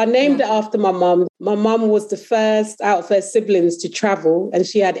Denswa. So I named it after my mum. My mum was the first out of her siblings to travel, and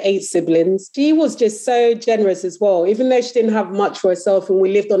she had 8 siblings. She was just so generous as well. Even though she didn't have much for herself and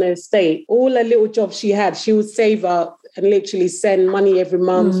we lived on her estate, all her little jobs she had, she would save up and literally send money every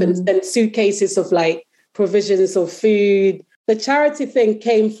month and send suitcases of like provisions of food. The charity thing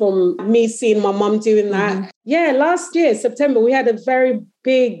came from me seeing my mum doing that. Yeah, last year, September, we had a very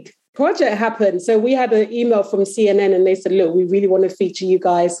big project happen. So we had an email from CNN and they said, look, we really want to feature you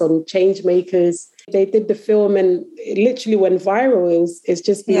guys on Change Makers. They did the film and it literally went viral. It's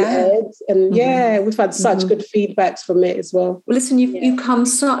just been aired. And we've had such good feedbacks from it as well. Well, listen, you've come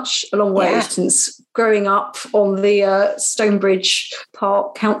such a long way since growing up on the Stonebridge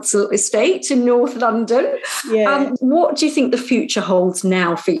Park Council estate in North London. Yeah. What do you think the future holds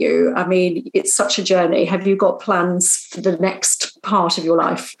now for you? I mean, it's such a journey. Have you got plans for the next part of your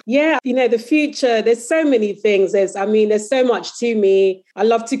life? Yeah, the future, there's so many things. There's so much to me. I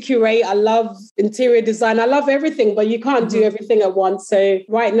love to curate. I love interior design. I love everything, but you can't do everything at once. So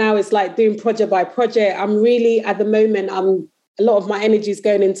right now it's like doing project by project. I'm really, at the moment, a lot of my energy is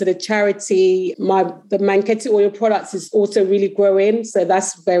going into the charity. The Manketti oil products is also really growing. So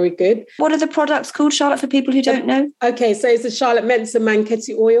that's very good. What are the products called, Charlotte, for people who don't know? Okay, so it's the Charlotte Mensah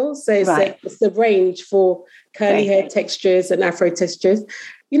Manketti oil. So it's the range for curly hair textures and Afro textures.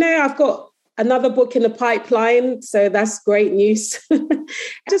 I've got another book in the pipeline, so that's great news. I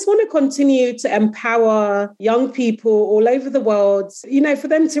just want to continue to empower young people all over the world, for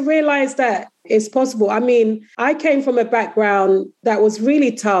them to realize that it's possible. I mean, I came from a background that was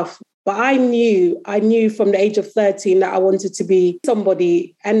really tough, but I knew from the age of 13 that I wanted to be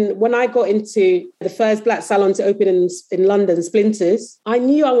somebody. And when I got into the first Black salon to open in London, Splinters, I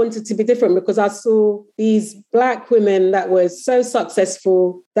knew I wanted to be different because I saw these Black women that were so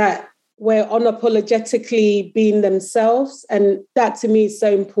successful that were unapologetically being themselves. And that to me is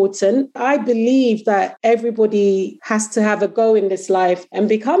so important. I believe that everybody has to have a go in this life and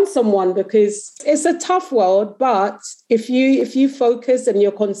become someone, because it's a tough world. But if you focus and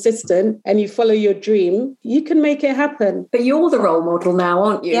you're consistent and you follow your dream, you can make it happen. But you're the role model now,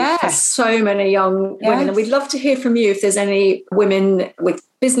 aren't you? Yes. For so many young women. And we'd love to hear from you if there's any women with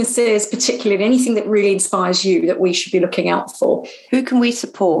businesses, particularly anything that really inspires you that we should be looking out for. Who can we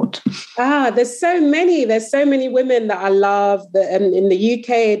support? There's so many women that I love. In the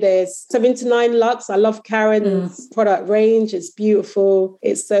UK, there's 79 Luxe. I love Karen's product range. It's beautiful.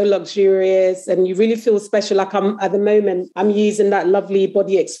 It's so luxurious and you really feel special. Like at the moment, I'm using that lovely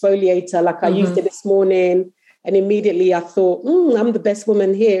body exfoliator. Like I used it this morning. And immediately I thought, I'm the best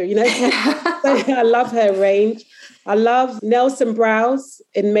woman here, So I love her range. I love Nelson Brows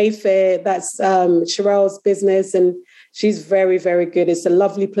in Mayfair. That's Sherelle's business. And she's very, very good. It's a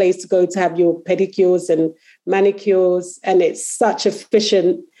lovely place to go to have your pedicures and manicures. And it's such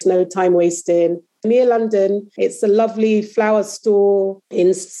efficient, no time wasting. Near London, it's a lovely flower store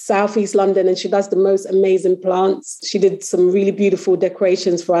in Southeast London, and she does the most amazing plants. She did some really beautiful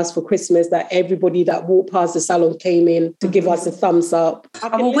decorations for us for Christmas that everybody that walked past the salon came in to give us a thumbs up.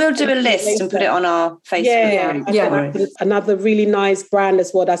 We'll do a list and put it on our Facebook. Yeah. Another really nice brand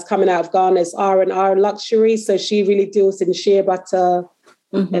as well that's coming out of Ghana is R&R Luxury. So she really deals in shea butter,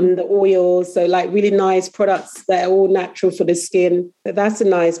 and the oils. So like really nice products that are all natural for the skin. So that's a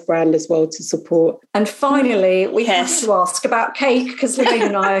nice brand as well to support. And finally, we have to ask about cake, because Lorraine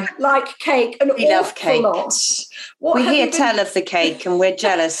and I like cake an awful lot. We hear tell of the cake and we're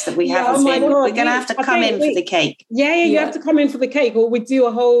jealous that we haven't seen. We're going to have to come in for the cake. Yeah, you have to come in for the cake, or we do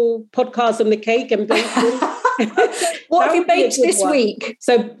a whole podcast on the cake and bake it. What have you baked this week?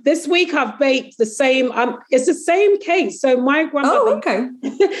 So this week I've baked the same. It's the same cake. So my grandmother. Oh, okay.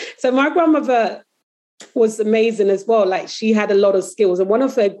 So my grandmother was amazing as well. Like she had a lot of skills, and one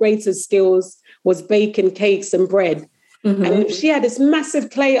of her greatest skills was baking cakes and bread. And she had this massive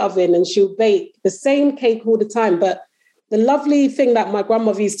clay oven, and she'll bake the same cake all the time. But the lovely thing that my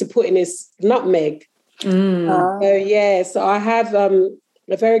grandmother used to put in is nutmeg. So I have a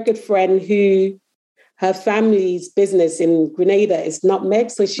very good friend who. Her family's business in Grenada is nutmeg.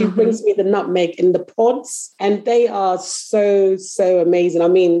 So she brings me the nutmeg in the pods, and they are so, so amazing. I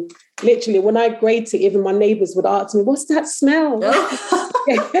mean, literally, when I grate it, even my neighbors would ask me, what's that smell?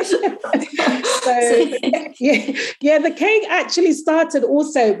 The cake actually started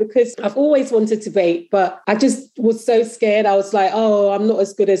also because I've always wanted to bake, but I just was so scared. I was like, oh, I'm not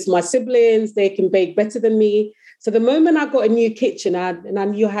as good as my siblings. They can bake better than me. So the moment I got a new kitchen and I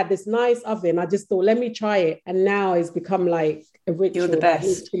knew I had this nice oven, I just thought, let me try it. And now it's become like a ritual. You're the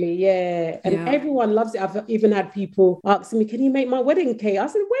best. Literally, yeah. And everyone loves it. I've even had people asking me, can you make my wedding cake? I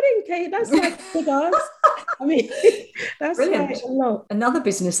said, wedding cake? That's like big ass. I mean, that's brilliant. Like a lot. Another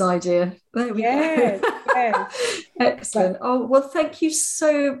business idea. There we go. Excellent. Oh, well, thank you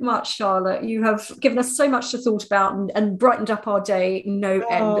so much, Charlotte. You have given us so much to thought about and brightened up our day no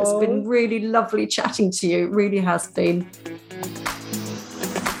end. It's been really lovely chatting to you. It really has been.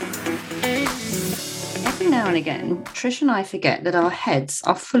 Every now and again, Trish and I forget that our heads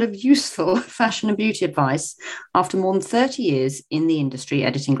are full of useful fashion and beauty advice after more than 30 years in the industry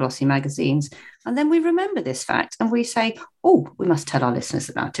editing glossy magazines. And then we remember this fact and we say, oh, we must tell our listeners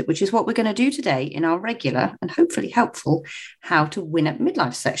about it, which is what we're going to do today in our regular and hopefully helpful How to Win at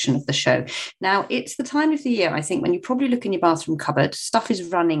Midlife section of the show. Now, it's the time of the year, I think, when you probably look in your bathroom cupboard, stuff is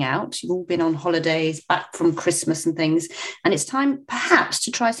running out. You've all been on holidays, back from Christmas and things, and it's time perhaps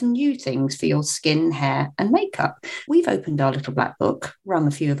to try some new things for your skin, hair and makeup. We've opened our little black book, rung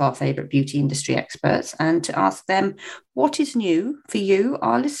a few of our favourite beauty industry experts, and to ask them what is new for you,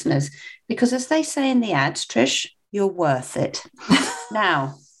 our listeners. Because as they say in the ads, Trish, you're worth it.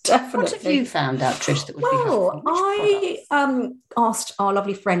 Now, definitely. What have you found out, Trish, that would be helpful? I asked our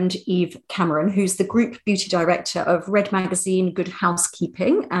lovely friend Eve Cameron, who's the Group Beauty Director of Red Magazine, Good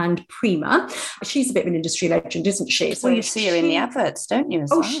Housekeeping and Prima. She's a bit of an industry legend, isn't she? So you see her in the adverts, don't you?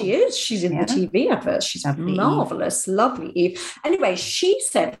 She is. She's in the TV adverts. She's marvellous. Lovely, Eve. Anyway, she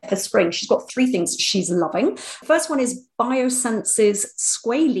said for spring, she's got 3 things she's loving. First one is Biosense's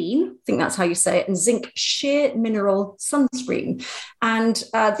Squalene, I think that's how you say it, and Zinc Sheer Mineral Sunscreen. And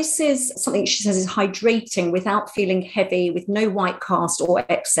this is something she says is hydrating without feeling heavy, with no white cast or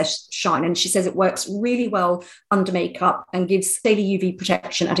excess shine. And she says it works really well under makeup and gives daily UV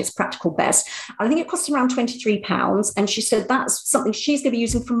protection at its practical best. And I think it costs around £23. And she said that's something she's going to be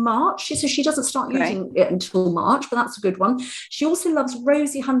using from March. She says she doesn't start using it until March, but that's a good one. She also loves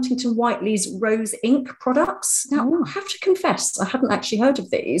Rosie Huntington Whiteley's Rose Ink products. Now, I have to confess, I hadn't actually heard of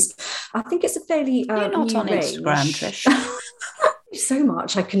these. I think it's a fairly You're not new on range. Instagram, Trish. So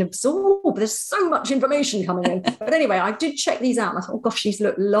much I can absorb. There's so much information coming in. But anyway, I did check these out and I thought, oh gosh, these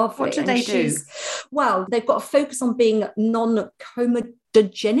look lovely. What do they do? Well, they've got a focus on being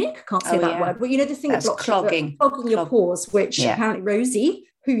non-comedogenic. Can't say that word. But you know, the thing that blocks clogging your pores, which apparently Rosie,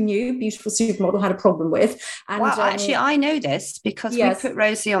 who knew, beautiful supermodel, had a problem with. And, actually, I know this because we put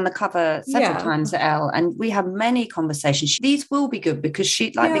Rosie on the cover several times at Elle, and we have many conversations. These will be good because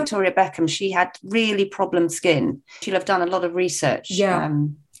she, like Victoria Beckham, she had really problem skin. She'll have done a lot of research.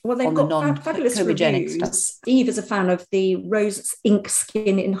 Well, they've got fabulous reviews. Stuff. Eve is a fan of the Rose Ink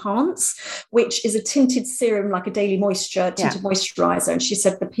Skin Enhance, which is a tinted serum, like a daily moisture, tinted moisturizer. And she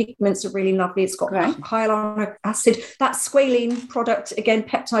said the pigments are really lovely. It's got hyaluronic acid. That squalene product, again,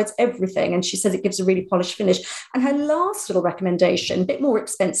 peptides, everything. And she says it gives a really polished finish. And her last little recommendation, a bit more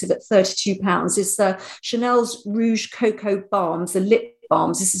expensive at £32, is Chanel's Rouge Cocoa Balms, the lip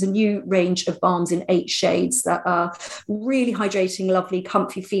balms. This is a new range of balms in 8 shades that are really hydrating, lovely,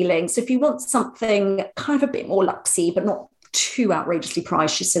 comfy feeling. So if you want something kind of a bit more luxy, but not too outrageously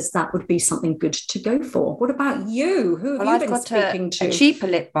priced, she says that would be something good to go for. What about you? Who have you been speaking to? A cheaper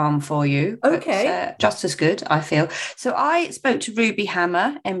lip balm for you. Okay. But, just as good, I feel. So I spoke to Ruby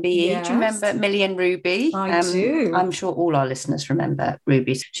Hammer, MBE. Yes. Do you remember Millie and Ruby? I do. I'm sure all our listeners remember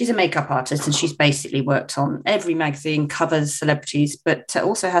Ruby. She's a makeup artist and she's basically worked on every magazine, covers celebrities, but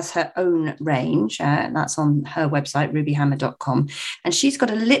also has her own range. That's on her website, rubyhammer.com. And she's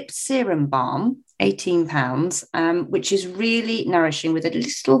got a lip serum balm, £18, which is really nourishing with a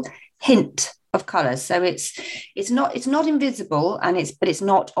little hint of colour. So it's not invisible but it's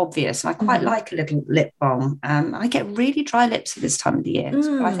not obvious. And I quite like a little lip balm. I get really dry lips at this time of the year.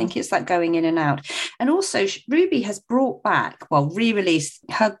 So I think it's like going in and out. And also Ruby has brought back, re-released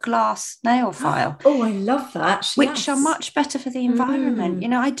her glass nail file. Oh, I love that. Which are much better for the environment. You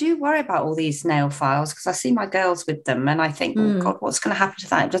know, I do worry about all these nail files because I see my girls with them and I think, oh God, what's going to happen to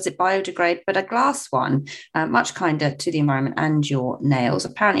that? Does it biodegrade? But a glass one, much kinder to the environment and your nails.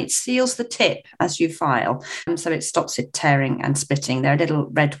 Apparently it seals the tip as you file, so it stops it tearing and splitting. They're little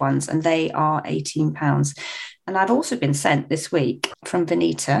red ones and they are £18. And I've also been sent this week from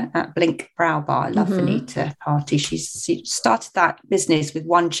Vanita at Blink Brow Bar. I love Vanita Party. She started that business with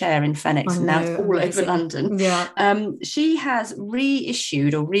one chair in Phoenix, and now it's all over London. Yeah. She has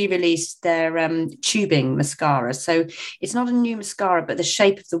reissued or re-released their tubing mascara. So it's not a new mascara, but the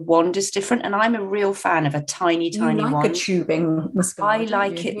shape of the wand is different. And I'm a real fan of a tiny like wand. A tubing mascara. I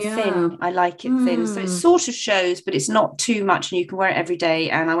like it thin. I like it thin. So it sort of shows, but it's not too much, and you can wear it every day.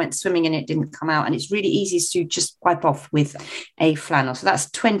 And I went swimming and it didn't come out, and it's really easy to just wipe off with a flannel. So that's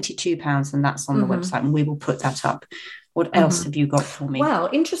 £22, and that's on the website, and we will put that up. What else have you got for me? Well,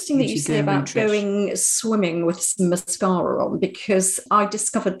 interesting that you say about going swimming with some mascara on, because I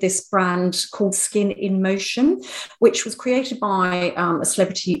discovered this brand called Skin in Motion, which was created by a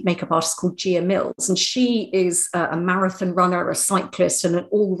celebrity makeup artist called Gia Mills. And she is a marathon runner, a cyclist, and an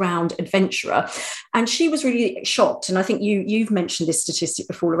all-round adventurer. And she was really shocked. And I think you've mentioned this statistic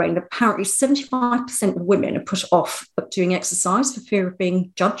before, Lorraine. Apparently 75% of women are put off doing exercise for fear of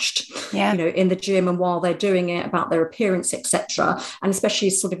being judged, in the gym and while they're doing it, about their appearance, etc., and especially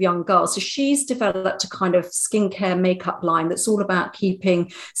sort of young girls. So she's developed a kind of skincare makeup line that's all about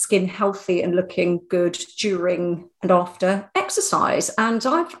keeping skin healthy and looking good during and after exercise. And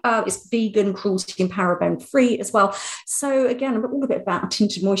it's vegan, cruelty and paraben free as well. So again, I'm all a bit about a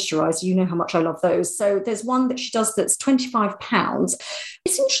tinted moisturizer. You know how much I love those. So there's one that she does that's £25.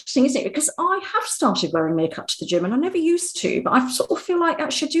 It's interesting, isn't it? Because I have started wearing makeup to the gym, and I never used to, but I sort of feel like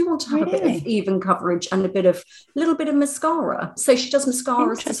actually I do want to have a bit of even coverage and a little bit of mascara. So she does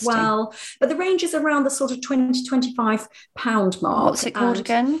mascaras as well. But the range is around the sort of £20-25 mark. What's it called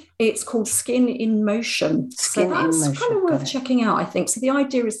again? It's called Skin in Motion. That's kind of worth checking out, I think. So the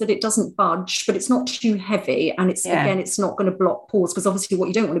idea is that it doesn't budge, but it's not too heavy, and it's not going to block pores, because obviously what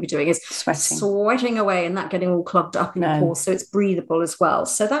you don't want to be doing is sweating away and that getting all clogged up in the pores. So it's breathable as well.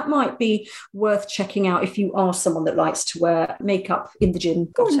 So that might be worth checking out if you are someone that likes to wear makeup in the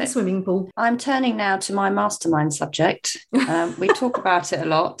gym or in the swimming pool. I'm turning now to my mastermind subject. We talk about it a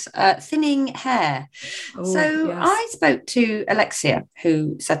lot. Thinning hair. I spoke to Alexia,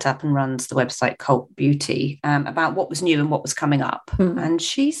 who set up and runs the website Cult Beauty, about what was new and what was coming up. And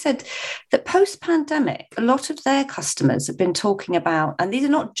she said that post-pandemic, a lot of their customers have been talking about, and these are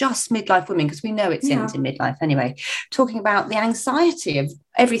not just midlife women, because we know it ends in midlife anyway, talking about the anxiety of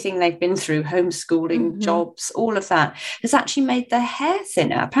everything they've been through, homeschooling, jobs, all of that has actually made their hair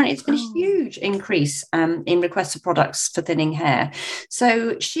thinner. Apparently it's been a huge increase in requests for products for thinning hair.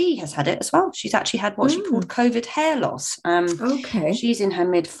 So she has had it as well. She's actually had what she called COVID hair loss. She's in her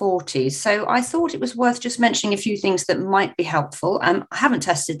mid-40s. So I thought it was worth just mentioning a few things that might be helpful. I haven't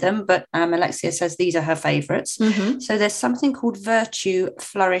tested them, but Alexia says these are her favourites. So there's something called Virtue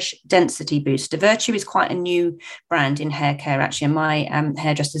Flourish Density Booster. Virtue is quite a new brand in hair care, actually, and my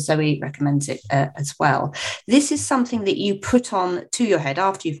hairdresser Zoe recommends it as well. This is something that you put on to your head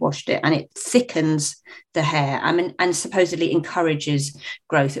after you've washed it, and it thickens the hair and supposedly encourages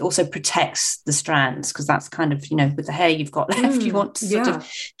growth. It also protects the strands, because that's kind of, with the hair you've got left, you want to sort of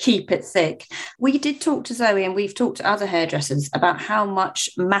keep it thick. We did talk to Zoe, and we've talked to other hairdressers about how much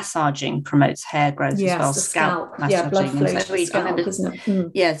massaging promotes hair growth as well. Scalp massaging. Blood flow and Zoe, scalp, isn't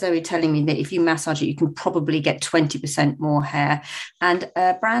it? Zoe telling me that if you massage it, you can probably get 20% more hair. And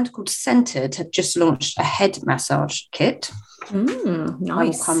a brand called Centered have just launched a head massage kit. Nice. I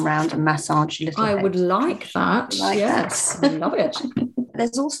will come round and massage your little I head. would like that. Yes, I love it.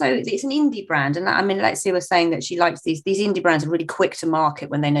 There's also, it's an indie brand. And Alexia was saying that she likes these indie brands are really quick to market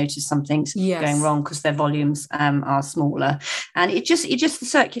when they notice something's going wrong, because their volumes are smaller. And it just the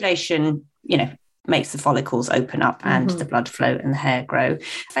circulation, makes the follicles open up and the blood flow and the hair grow.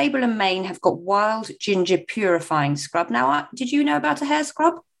 Fable and Mane have got Wild Ginger Purifying Scrub. Now, did you know about a hair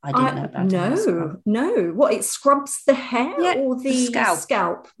scrub? I didn't know about it. No. What, it scrubs the hair or the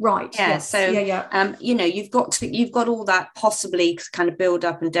scalp? Right. Yeah. Yes. So you've got all that possibly kind of build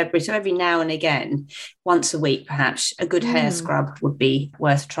up and debris. So every now and again, once a week, perhaps a good hair scrub would be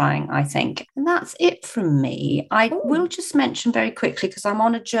worth trying, I think. And that's it from me. I will just mention very quickly, because I'm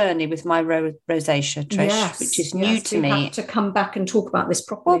on a journey with my rosacea, Trish, which is new to me. We have to come back and talk about this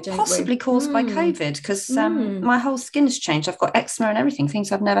properly, don't we? Possibly caused by COVID, because my whole skin has changed. I've got eczema and everything,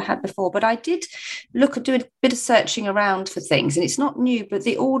 things I've never had before. But I did do a bit of searching around for things, and it's not new, but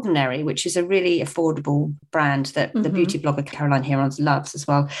The Ordinary, which is a really affordable brand that the beauty blogger Caroline Herons loves as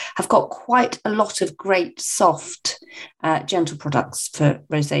well, have got quite a lot of great soft gentle products for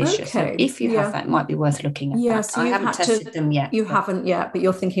rosacea. So if you have that, it might be worth looking at that. So I haven't tested them yet. You haven't yet, but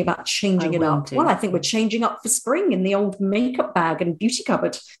you're thinking about changing it up. Well, I think we're changing up for spring in the old makeup bag and beauty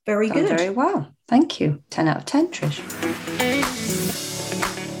cupboard. Very good. Very well. Thank you. 10 out of 10, Trish.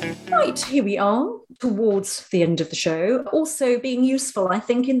 Right, here we are. towards the end of the show. Also being useful, I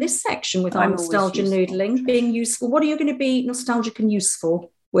think, in this section with our I'm nostalgia always useful. noodling, being useful. What are you going to be nostalgic and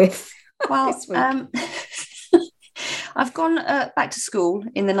useful with Well, this week? I've gone back to school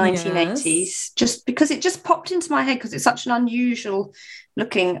in the 1980s just because it just popped into my head because it's such an unusual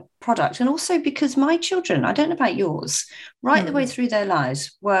looking product. And also because my children, I don't know about yours, right the way through their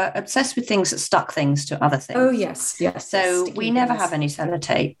lives were obsessed with things that stuck things to other things. Oh, yes. So we never have any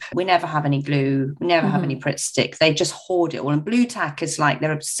sellotape. We never have any glue. We never have any Pritt stick. They just hoard it all. And blue tack is like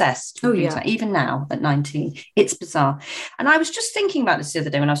they're obsessed with blue tack. Even now at 19, it's bizarre. And I was just thinking about this the other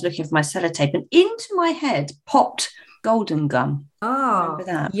day when I was looking for my sellotape, and into my head popped Golden Gum. Remember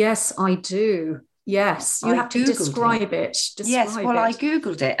that? Yes, I do. Yes, you have to describe it. Yes, well, I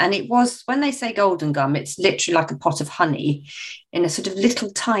Googled it, and it was, when they say Golden Gum, it's literally like a pot of honey in a sort of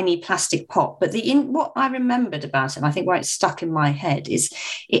little tiny plastic pot. But what I remembered about it, and I think where it stuck in my head, is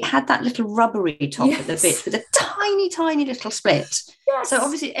it had that little rubbery top at the bit with a tiny, tiny little split. Yes. So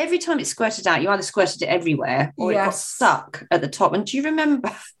obviously every time it squirted out, you either squirted it everywhere or it got stuck at the top. And do you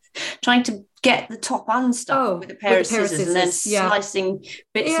remember trying to get the top unstuck with a pair of scissors and then slicing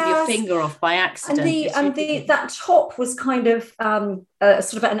bits of your finger off by accident? And that top was kind of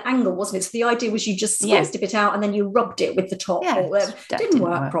sort of at an angle, wasn't it? So the idea was you just sliced a bit out and then you rubbed it with the top. Didn't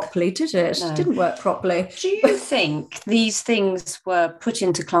work properly, did it? No. Didn't work properly. Do you think these things were put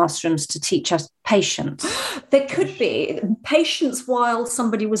into classrooms to teach us patience? There could be patience while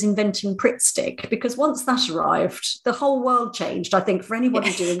somebody was inventing Pritt stick, because once that arrived, the whole world changed, I think, for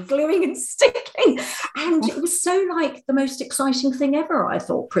anybody doing gluing and sticking. And it was so like the most exciting thing ever, I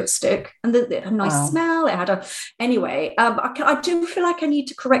thought, Pritt stick. And it had a nice smell. It had anyway, I do feel like I need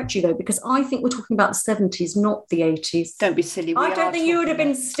to correct you though, because I think we're talking about the 70s, not the 80s. Don't be silly. I don't think you would have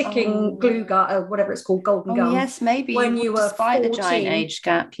been sticking glue gun, whatever it's called, Golden Gum. Yes, maybe when you were despite 14. The giant age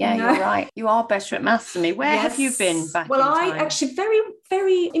gap. Yeah, you're right. You are better at maths than me. Where have you been back in time? Well, I actually very,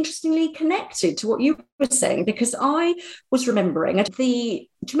 very interestingly connected to what you were saying, because I was remembering do you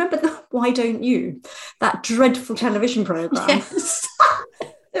remember the Why Don't You? That dreadful television programme. Yes.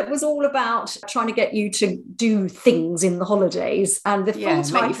 It was all about trying to get you to do things in the holidays, and the full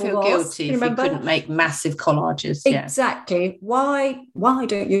title make you feel was, guilty if you couldn't make massive collages. Exactly. Why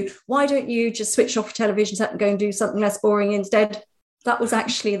don't you just switch off your television set and go and do something less boring instead? That was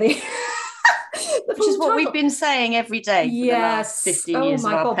actually the which is what we've been saying every day for the last 50 years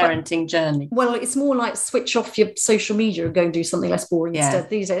of our parenting journey. Well, it's more like switch off your social media and go and do something less boring instead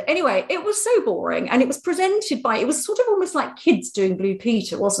these days. Anyway, it was so boring, and it was presented by, it was sort of almost like kids doing Blue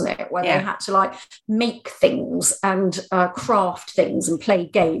Peter, wasn't it? Where they had to like make things and craft things and play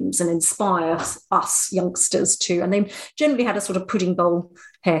games and inspire us youngsters too. And they generally had a sort of pudding bowl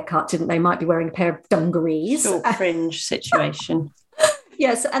haircut, didn't they? Might be wearing a pair of dungarees. Short fringe situation.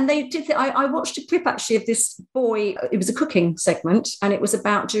 Yes, and they did. I watched a clip actually of this boy. It was a cooking segment, and it was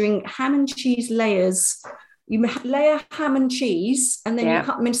about doing ham and cheese layers. You layer ham and cheese, and then you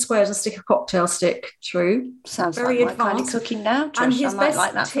cut them into squares and stick a cocktail stick through. Sounds very like my kind of cooking now, Trish. And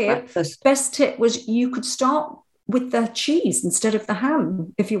his best tip was you could start with the cheese instead of the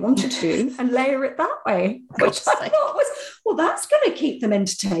ham if you wanted to, and layer it that way, which I thought was, well, that's going to keep them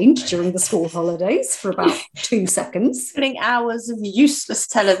entertained during the school holidays for about 2 seconds. Putting hours of useless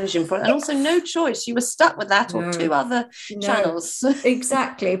television for it, and also no choice. You were stuck with that or two other channels.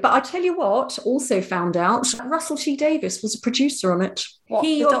 Exactly. But I tell you what, also found out Russell T Davies was a producer on it. What,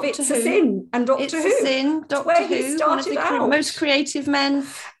 he of It's a Sin and Doctor Who. It's a Sin, Doctor Who, one of the most creative men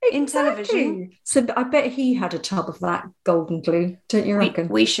in television. So I bet he had a tub of that golden glue, don't you reckon?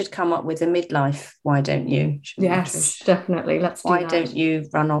 We should come up with a midlife, why don't you? Yes, definitely. Let's do that. Why don't you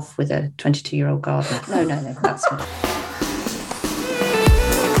run off with a 22-year-old gardener? No, that's not.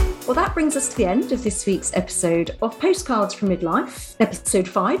 Well, that brings us to the end of this week's episode of Postcards from Midlife, episode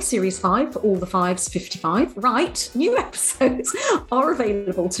 5, series 5, for all the 5s, 55. Right, new episodes are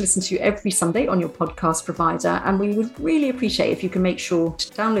available to listen to every Sunday on your podcast provider, and we would really appreciate if you can make sure to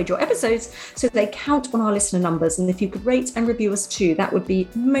download your episodes so they count on our listener numbers, and if you could rate and review us too, that would be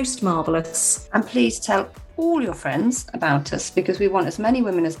most marvellous. And please tell all your friends about us, because we want as many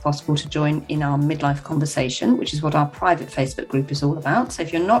women as possible to join in our midlife conversation, which is what our private Facebook group is all about. So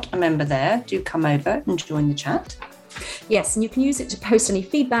if you're not a member there, do come over and join the chat. Yes, and you can use it to post any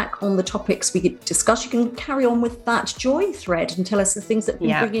feedback on the topics we discuss. You can carry on with that joy thread and tell us the things that have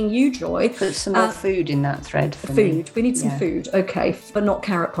been bringing you joy. Put some more food in that thread. We need some food, okay, but not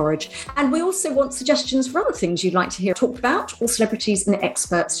carrot porridge. And we also want suggestions for other things you'd like to hear talked about, or celebrities and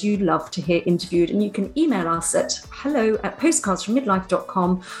experts you'd love to hear interviewed. And you can email us at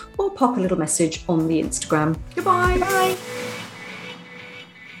hello@postcardsfrommidlife.com or pop a little message on the Instagram. Goodbye. Bye.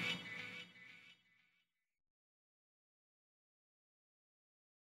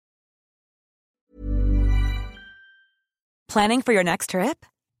 Planning for your next trip?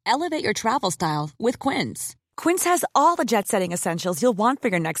 Elevate your travel style with Quince. Quince has all the jet-setting essentials you'll want for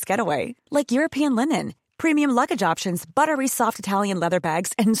your next getaway, like European linen, premium luggage options, buttery soft Italian leather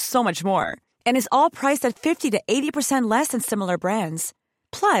bags, and so much more. And is all priced at 50 to 80% less than similar brands.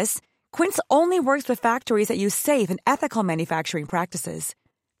 Plus, Quince only works with factories that use safe and ethical manufacturing practices.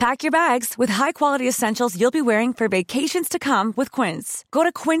 Pack your bags with high-quality essentials you'll be wearing for vacations to come with Quince. Go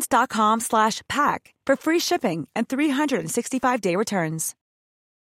to quince.com/pack for free shipping and 365-day returns.